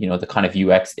solve, the kind of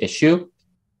UX issue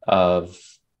of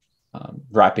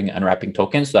wrapping and unwrapping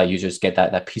tokens so that users get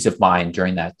that peace of mind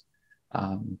during that,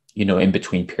 in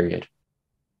between period.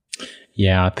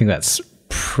 Yeah, I think that's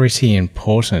pretty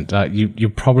important. You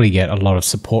probably get a lot of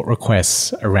support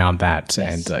requests around that.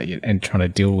 Yes. and trying to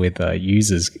deal with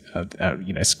users,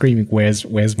 screaming,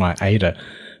 "Where's my ADA?"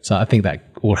 So I think that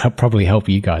will probably help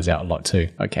you guys out a lot too.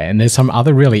 Okay, and there's some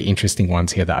other really interesting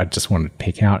ones here that I just wanted to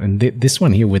pick out. And this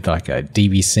one here with like a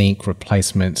DB sync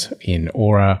replacement in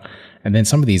Oura, and then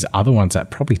some of these other ones that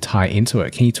probably tie into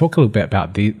it. Can you talk a little bit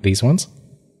about these ones?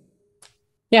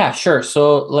 Yeah, sure.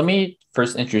 So let me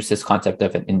first introduce this concept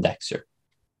of an indexer.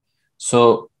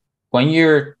 So when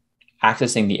you're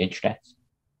accessing the internet,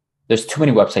 there's too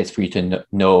many websites for you to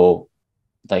know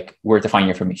like where to find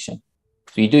your information.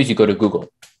 So you go to Google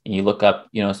and you look up,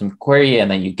 some query, and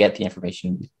then you get the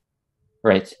information you need,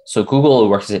 right? So Google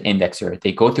works as an indexer.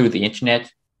 They go through the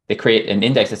internet, they create an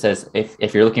index that says,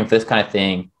 if you're looking for this kind of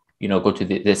thing, go to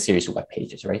this series of web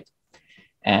pages, right?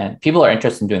 And people are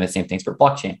interested in doing the same things for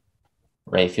blockchain,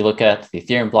 right? If you look at the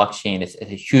Ethereum blockchain, it's a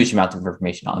huge amount of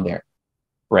information on there,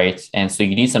 right? And so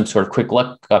you need some sort of quick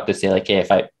lookup to say like, hey,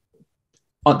 if I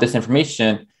want this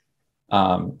information,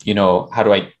 how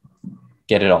do I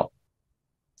get it all?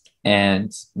 And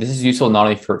this is useful not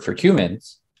only for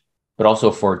humans, but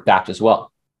also for dApps as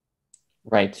well,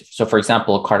 right? So for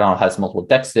example, Cardano has multiple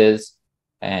DEXs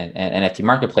and NFT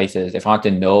marketplaces. If I want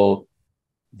to know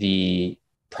the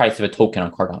price of a token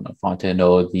on Cardano, if I want to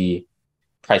know the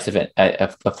price of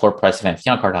a floor price of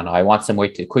NFT on Cardano, I want some way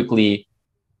to quickly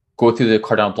go through the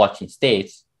Cardano blockchain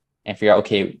states and figure out,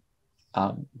 okay,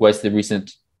 what's the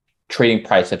recent trading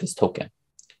price of this token,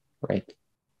 right?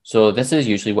 So this is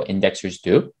usually what indexers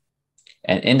do.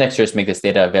 And indexers make this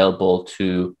data available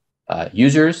to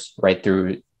users, right,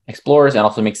 through explorers, and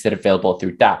also makes it available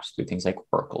through dApps, through things like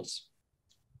oracles.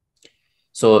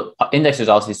 So indexers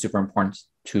are obviously super important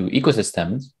to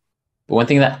ecosystems. But one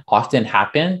thing that often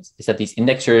happens is that these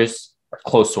indexers are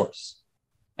closed source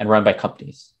and run by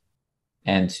companies.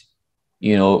 And,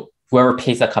 whoever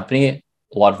pays that company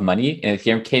a lot of money, in the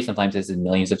Ethereum case, sometimes it's in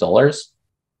millions of dollars,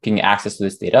 getting access to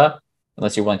this data,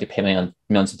 unless you're willing to pay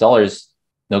millions of dollars,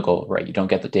 no go, right? You don't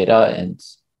get the data. And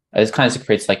this kind of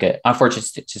creates like an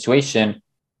unfortunate situation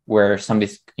where some of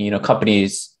these,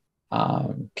 companies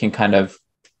can kind of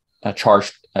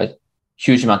charge a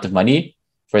huge amount of money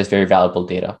for this very valuable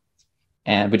data.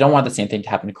 And we don't want the same thing to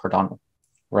happen to Cardano,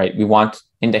 right? We want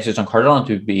indexers on Cardano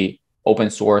to be open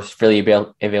source, freely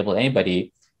available to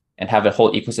anybody, and have a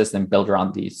whole ecosystem built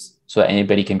around these so that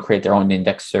anybody can create their own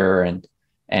indexer. And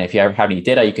if you ever have any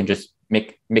data, you can just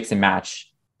mix and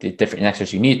match the different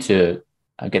indexers you need to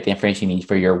get the information you need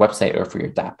for your website or for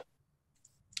your dApp.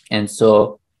 And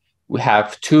so we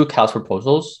have two Catalyst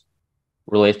proposals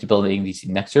related to building these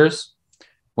indexers.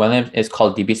 One of them is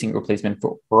called DB sync replacement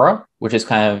for Oura, which is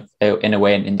kind of, in a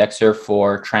way, an indexer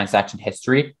for transaction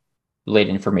history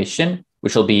related information,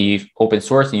 which will be open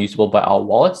source and usable by all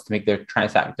wallets to make their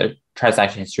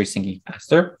transaction history syncing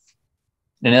faster.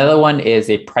 And another one is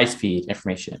a price feed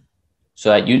information. So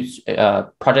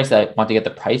that projects that want to get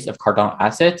the price of Cardano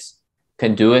assets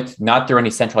can do it not through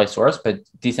any centralized source, but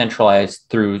decentralized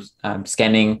through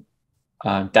scanning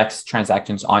DEX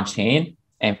transactions on chain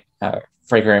and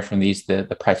figuring from these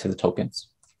the price of the tokens.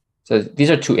 So these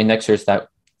are two indexers that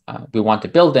we want to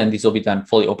build, and these will be done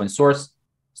fully open source,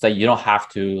 so that you don't have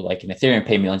to, like in Ethereum,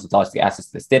 pay millions of dollars to get access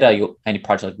to this data. Any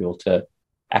project will be able to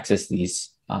access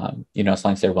these, as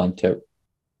long as they're willing to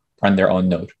run their own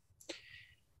node.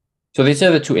 So these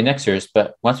are the two indexers,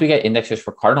 but once we get indexers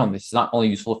for Cardano, this is not only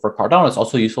useful for Cardano, it's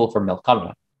also useful for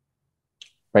Milkomeda,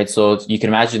 right? So you can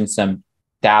imagine some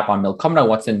dApp on Milkomeda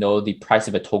wants to know the price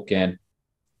of a token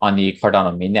on the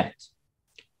Cardano mainnet,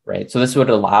 right? So this would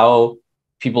allow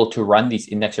people to run these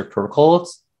indexer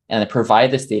protocols and then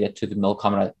provide this data to the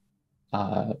Milkomeda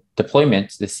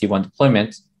deployment, the C1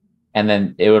 deployment, and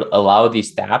then it would allow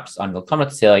these dApps on Milkomeda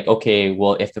to say like, okay,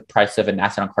 well, if the price of an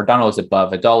asset on Cardano is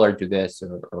above $1, do this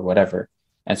or whatever.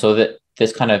 And so that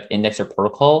this kind of indexer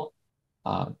protocol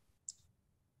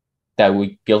that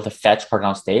we be able to fetch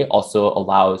Cardano state also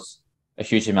allows a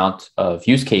huge amount of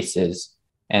use cases.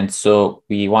 And so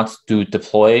we want to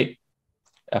deploy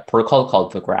a protocol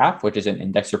called TheGraph, which is an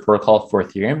indexer protocol for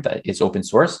Ethereum that is open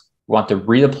source. We want to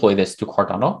redeploy this to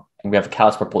Cardano, and we have a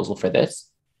Catalyst proposal for this.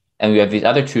 And we have these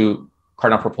other two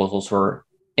Cardano proposals for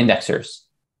indexers,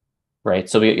 right?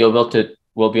 So we'll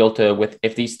be able to,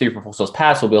 if these three proposals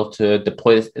pass, we'll be able to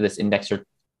deploy this indexer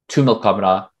to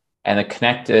Milkomeda and then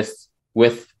connect this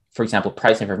with, for example,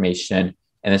 price information.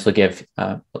 And this will give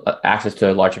access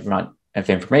to a large amount of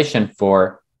information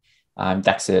for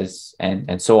DEXs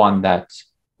and so on that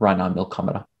run on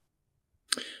Milkomeda.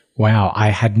 Wow, I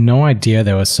had no idea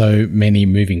there were so many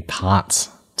moving parts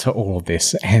to all of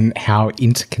this and how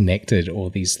interconnected all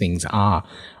these things are,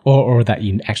 or that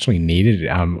you actually needed,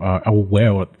 or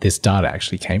where this data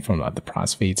actually came from, like the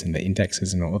price feeds and the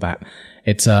indexes and all of that.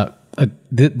 It's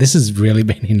this has really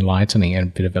been enlightening and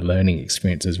a bit of a learning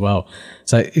experience as well.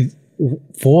 So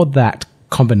for that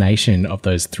combination of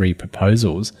those three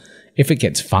proposals, if it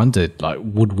gets funded, like,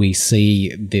 would we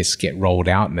see this get rolled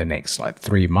out in the next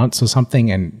 3 months or something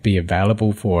and be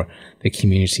available for the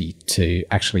community to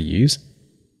actually use?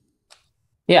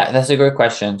 Yeah, that's a great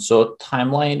question. So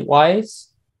timeline-wise,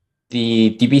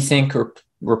 the DBSync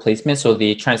replacement, so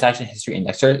the transaction history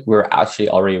indexer, we're actually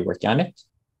already working on it.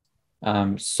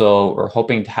 So we're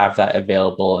hoping to have that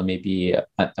available in maybe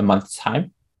a month's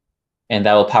time. And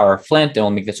that will power Flint and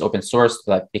will make this open source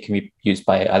so that it can be used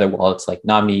by other wallets like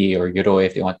Nami or Yoroi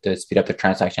if they want to speed up the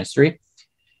transaction history.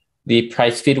 The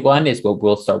price feed one is what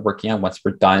we'll start working on once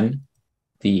we're done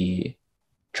the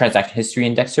transaction history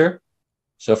indexer.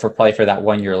 So probably for that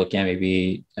one, you're looking at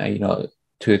maybe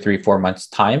 2, 3, 4 months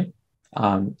time.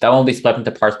 That won't be split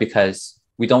into parts because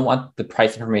we don't want the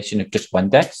price information of just one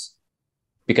DEX,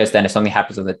 because then if something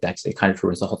happens with the DEX, it kind of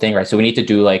ruins the whole thing, right? So we need to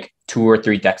do 2 or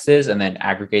 3 DEXs and then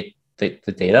aggregate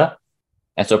the data.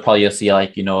 And so probably you'll see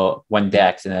one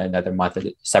DEX and then another month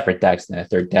a separate DEX and then a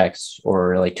third DEX,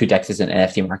 or 2 DEXs in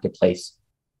NFT marketplace,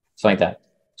 something like that.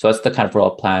 So that's the kind of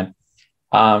rollout plan.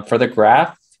 For the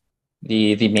graph,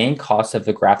 the main cost of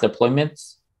the graph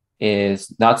deployments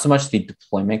is not so much the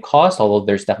deployment cost, although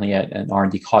there's definitely an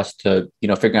R&D cost to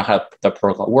figuring out how the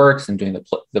protocol works and doing the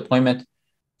deployment.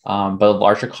 But the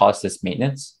larger cost is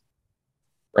maintenance,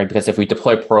 right? Because if we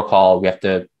deploy protocol, we have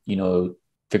to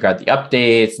figure out the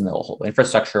updates and the whole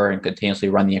infrastructure and continuously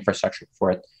run the infrastructure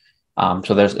for it.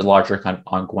 So there's a larger kind of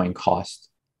ongoing cost.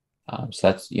 So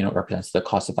that's represents the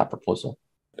cost of that proposal.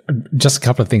 Just a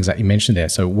couple of things that you mentioned there.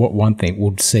 So one thing,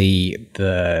 we'll see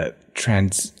the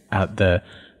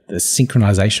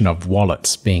synchronization of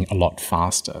wallets being a lot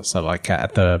faster. So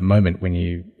at the moment when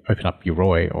you open up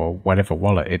Yoroi or whatever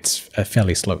wallet, it's a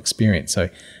fairly slow experience. So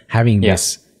having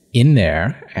this in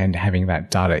there and having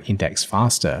that data index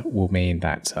faster will mean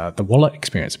that the wallet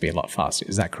experience will be a lot faster.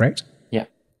 Is that correct? Yeah,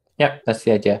 that's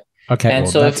the idea. Okay, and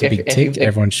well, so that's a big tip.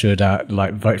 Everyone should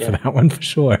vote for that one for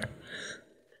sure.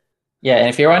 Yeah, and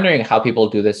if you're wondering how people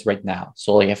do this right now,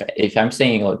 so if I'm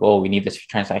saying we need this for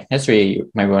transaction history,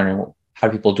 you might be wondering how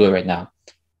do people do it right now.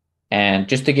 And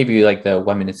just to give you the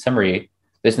 1-minute summary,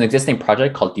 there's an existing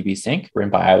project called DBSync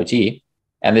written by IOG,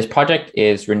 and this project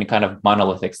is written kind of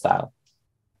monolithic style.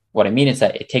 What I mean is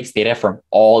that it takes data from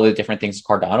all the different things in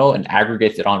Cardano and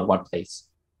aggregates it on one place.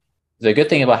 The good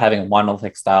thing about having a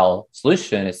monolithic style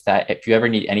solution is that if you ever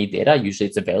need any data, usually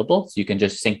it's available. So you can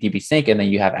just sync DBSync and then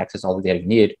you have access to all the data you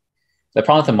need. The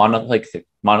problem with the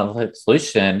monolithic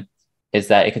solution is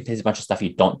that it contains a bunch of stuff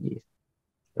you don't need,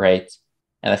 right?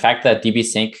 And the fact that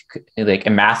DBSync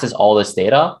amasses all this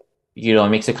data,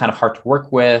 it makes it kind of hard to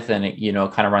work with, and it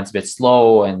kind of runs a bit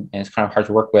slow and it's kind of hard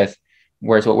to work with.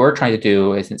 Whereas what we're trying to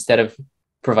do is, instead of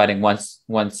providing one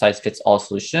size fits all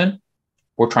solution,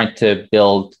 we're trying to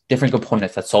build different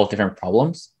components that solve different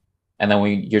problems. And then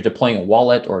when you're deploying a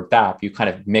wallet or dApp, you kind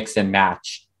of mix and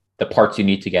match the parts you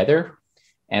need together.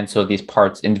 And so these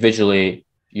parts individually,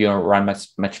 run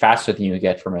much faster than you would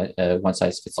get from a one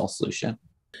size fits all solution.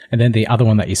 And then the other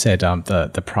one that you said,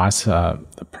 the price,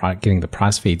 getting the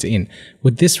price feeds in,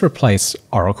 would this replace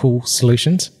Oracle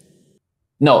solutions?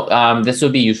 No, this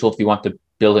would be useful if you want to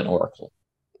build an Oracle.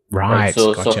 Right.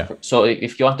 So, gotcha. so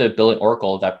if you want to build an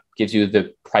Oracle that gives you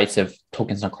the price of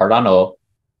tokens on Cardano,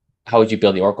 how would you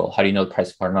build the Oracle? How do you know the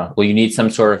price of Cardano? Well, you need some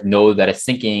sort of node that is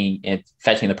syncing and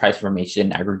fetching the price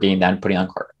information, aggregating that, and putting it on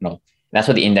Cardano. And that's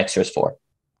what the indexer is for,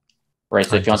 right?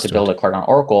 So if you want to build a Cardano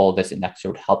Oracle, this indexer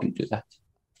would help you do that.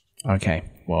 Okay.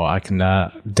 Well, I can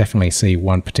definitely see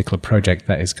one particular project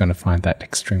that is going to find that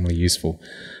extremely useful.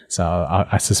 So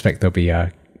I suspect they'll be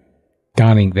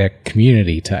garnering their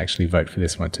community to actually vote for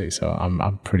this one too. So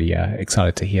I'm pretty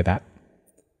excited to hear that.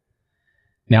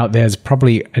 Now, there's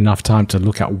probably enough time to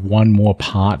look at one more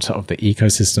part of the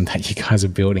ecosystem that you guys are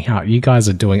building out. You guys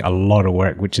are doing a lot of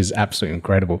work, which is absolutely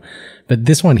incredible. But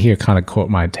this one here kind of caught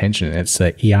my attention. It's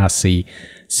the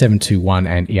ERC-721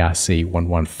 and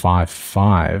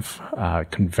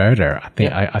ERC-1155 converter.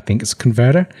 I think it's a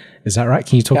converter. Is that right?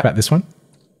 Can you talk about this one?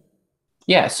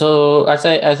 Yeah. So as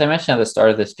I mentioned at the start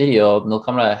of this video,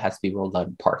 Milkomeda has to be rolled out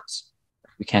in parts.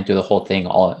 we can't do the whole thing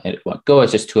all at one go.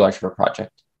 It's just too large of a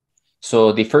project.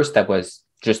 So the first step was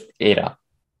just ADA,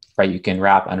 right? You can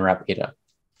wrap, unwrap ADA.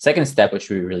 Second step, which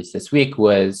we released this week,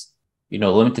 was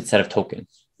limited set of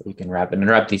tokens. You can wrap and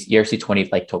unwrap these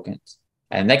ERC20 like tokens.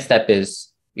 And next step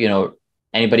is,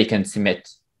 anybody can submit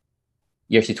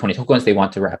ERC20 tokens they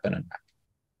want to wrap and unwrap.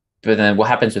 But then what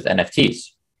happens with NFTs,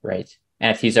 right?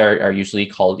 NFTs are usually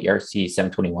called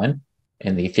ERC721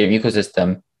 in the Ethereum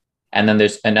ecosystem. And then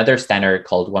there's another standard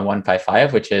called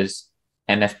 1155, which is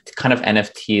kind of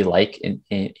NFT-like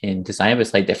in design, but it's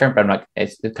slightly different, but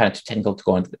it's kind of too technical to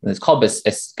go into this call, but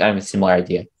it's kind of a similar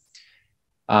idea.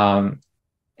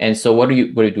 And so what do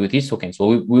you do with these tokens? Well,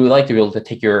 we would like to be able to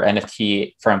take your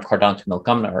NFT from Cardano to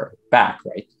Milkomeda or back,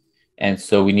 right? And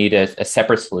so we need a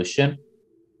separate solution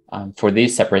for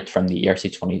these, separate from the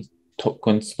ERC20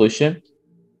 token solution.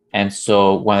 And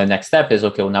so one of the next step is,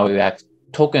 okay, well, now we have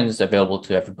tokens available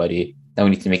to everybody. Then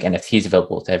we need to make NFTs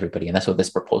available to everybody. And that's what this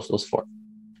proposal is for.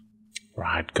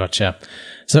 Right, gotcha.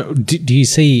 So do you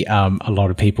see a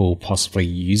lot of people possibly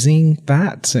using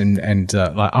that? And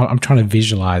like I'm trying to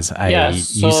visualize a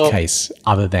use case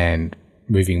other than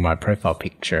moving my profile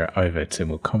picture over to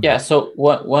Milkomeda. Yeah, so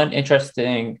one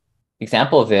interesting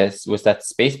example of this was that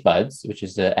SpaceBuds, which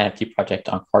is the NFT project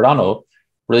on Cardano,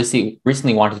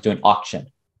 recently wanted to do an auction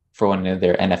for one of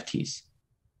their NFTs.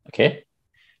 Okay.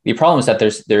 The problem is that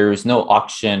there's no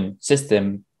auction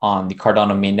system on the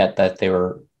Cardano mainnet that they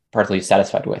were partly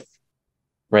satisfied with,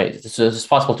 right? So it's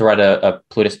possible to write a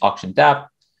Plutus auction dApp,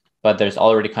 but there's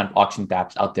already kind of auction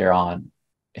dApps out there on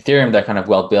Ethereum that are kind of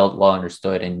well built, well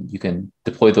understood, and you can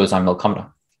deploy those on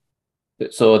Milkomeda.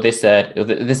 So they said,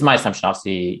 this is my assumption,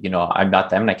 obviously, I'm not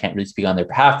them and I can't really speak on their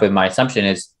behalf, but my assumption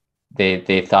is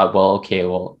they thought, well, okay,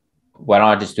 well, why don't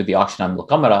I just do the auction on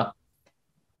Milkomeda?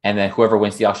 And then whoever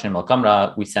wins the auction in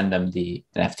Milkomeda, we send them the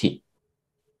NFT,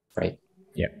 right?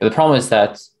 Yeah. But the problem is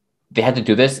that they had to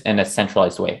do this in a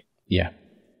centralized way. Yeah.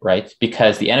 Right?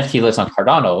 Because the NFT lives on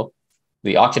Cardano,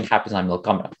 the auction happens on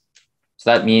Milkomeda. So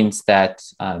that means that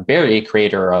Barry,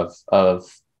 creator of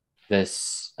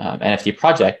this NFT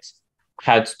project,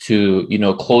 had to,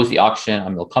 close the auction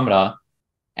on Milkomeda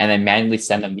and then manually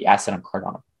send them the asset on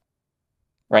Cardano.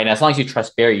 Right? And as long as you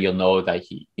trust Barry, you'll know that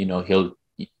he'll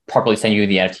properly send you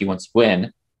the NFT once you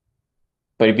win.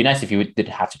 But it'd be nice if you didn't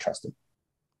have to trust him.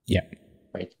 Yeah.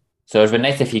 Right. So it'd been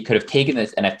nice if he could have taken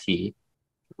this NFT,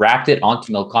 wrapped it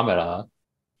onto Milkomeda,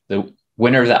 the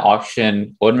winner of that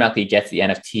auction automatically gets the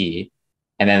NFT,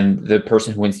 and then the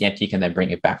person who wins the NFT can then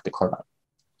bring it back to Cardano.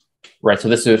 Right. So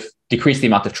this would decrease the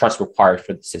amount of trust required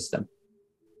for the system.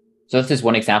 So this is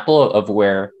one example of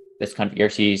where this kind of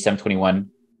ERC 721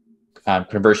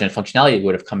 conversion functionality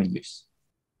would have come in use.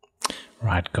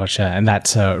 Right, gotcha. And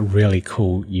that's a really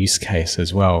cool use case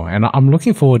as well. And I'm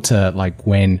looking forward to like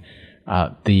when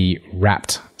the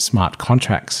wrapped smart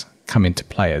contracts come into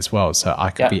play as well. So I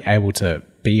could be able to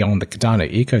be on the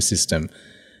Cardano ecosystem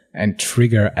and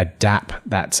trigger a dApp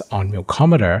that's on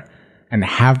Milkomeda and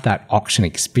have that auction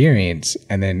experience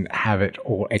and then have it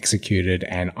all executed.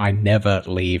 And I never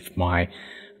leave my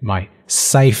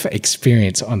safe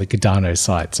experience on the Cardano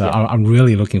side. So I'm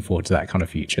really looking forward to that kind of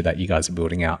future that you guys are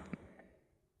building out.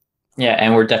 Yeah,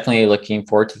 and we're definitely looking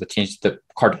forward to the change to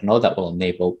Cardano that will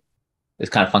enable this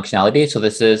kind of functionality. So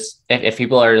this is, if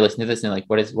people are listening to this and like,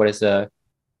 what is a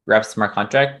wrapped smart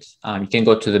contract? You can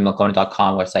go to the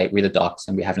milkomeda.com website, read the docs,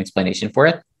 and we have an explanation for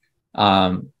it.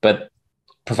 But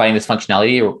providing this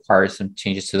functionality requires some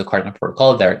changes to the Cardano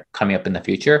protocol that are coming up in the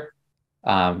future.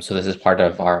 So this is part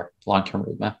of our long-term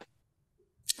roadmap.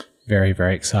 Very,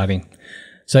 very exciting.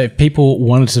 So if people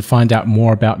wanted to find out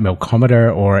more about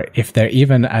Milkomeda, or if they're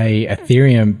even a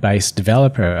Ethereum-based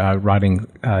developer writing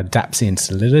dApps in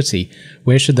Solidity,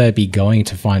 where should they be going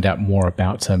to find out more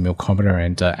about Milkomeda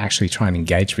and actually try and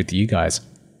engage with you guys?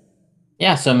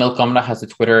 Yeah, so Milkomeda has a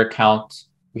Twitter account.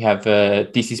 We have a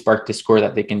DCSpark Discord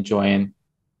that they can join.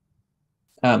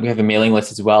 We have a mailing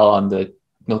list as well on the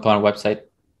Milkomeda website,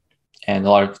 and a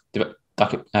lot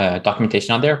of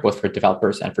documentation on there, both for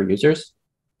developers and for users.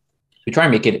 We try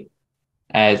and make it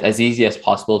as easy as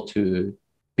possible to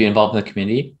be involved in the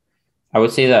community. I would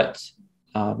say that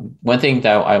one thing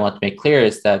that I want to make clear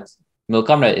is that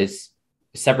Milkomeda is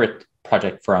a separate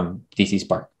project from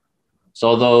DCSpark. So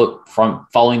although from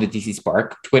following the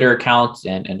DCSpark Twitter account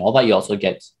and all that, you also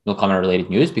get Milkomeda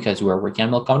related news because we are working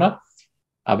on Milkomeda.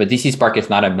 But DCSpark is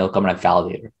not a Milkomeda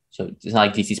validator. So it's not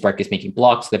like DCSpark is making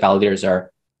blocks. The validators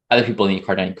are other people in the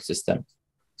Cardano ecosystem.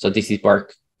 So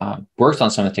DCSpark works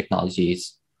on some of the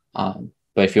technologies, but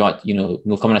if you want,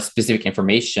 Milkomeda specific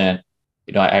information,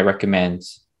 I recommend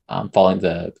following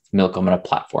the Milkomeda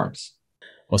platforms.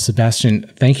 Well,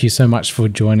 Sebastien, thank you so much for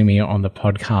joining me on the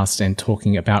podcast and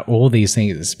talking about all these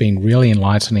things. It's been really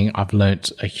enlightening. I've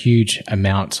learnt a huge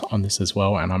amount on this as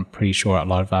well, and I'm pretty sure a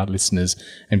lot of our listeners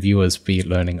and viewers will be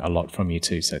learning a lot from you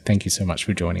too. So thank you so much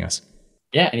for joining us.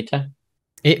 Yeah, anytime.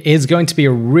 It is going to be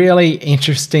a really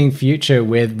interesting future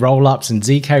with Rollups and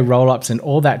zkRollups and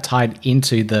all that tied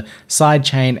into the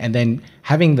sidechain, and then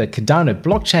having the Cardano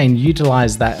blockchain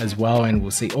utilize that as well. And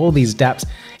we'll see all these dApps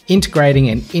integrating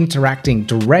and interacting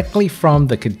directly from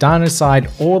the Cardano side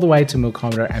all the way to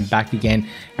Milkomeda and back again.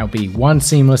 It'll be one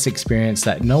seamless experience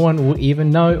that no one will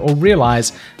even know or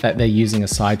realize that they're using a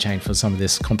sidechain for some of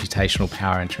this computational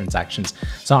power and transactions.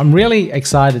 So I'm really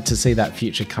excited to see that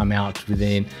future come out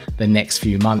within the next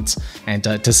few months, and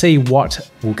to see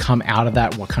what will come out of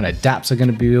that, what kind of dApps are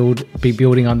going to be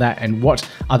building on that, and what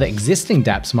other existing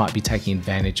dApps might be taking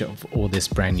advantage of all this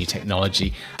brand new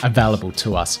technology available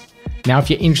to us. Now,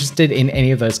 if you're interested in any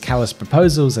of those Catalyst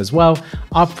proposals as well,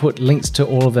 I've put links to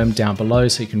all of them down below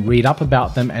so you can read up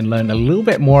about them and learn a little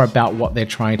bit more about what they're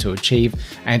trying to achieve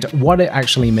and what it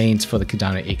actually means for the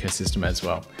Cardano ecosystem as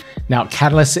well. Now,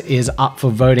 Catalyst is up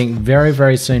for voting very,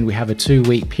 very soon. We have a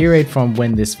 2-week period from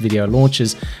when this video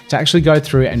launches to actually go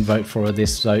through and vote for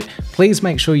this. So please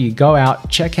make sure you go out,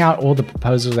 check out all the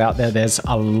proposals out there. There's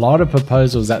a lot of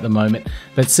proposals at the moment,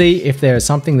 but see if there is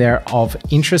something there of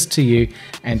interest to you,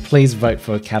 and please vote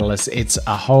for Catalyst. It's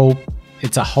a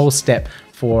whole step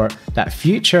for that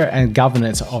future and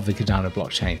governance of the Cardano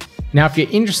blockchain. Now, if you're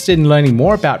interested in learning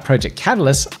more about Project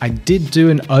Catalyst, I did do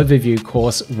an overview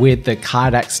course with the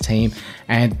ADAOZ team,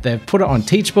 and they've put it on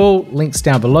Teachable. Links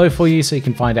down below for you so you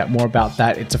can find out more about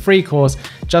that. It's a free course.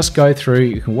 Just go through,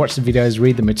 you can watch the videos,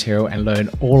 read the material, and learn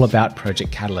all about Project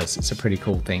Catalyst. It's a pretty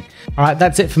cool thing. All right,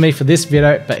 that's it for me for this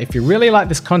video. But if you really like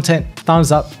this content,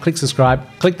 thumbs up, click subscribe,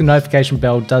 click the notification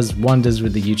bell, does wonders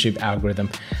with the YouTube algorithm,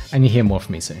 and you hear more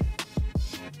from me soon.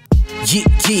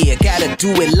 Yeah, gotta do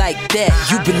it like that.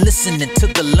 You've been listening to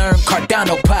the Learn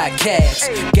Cardano podcast.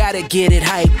 Gotta get it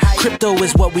hype. Crypto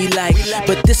is what we like,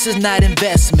 but this is not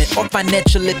investment or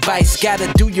financial advice.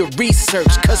 Gotta do your research,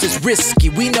 cause it's risky.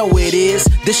 We know it is.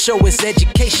 This show is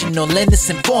educational and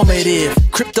it's informative.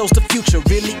 Crypto's the future,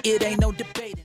 really, it ain't no debate.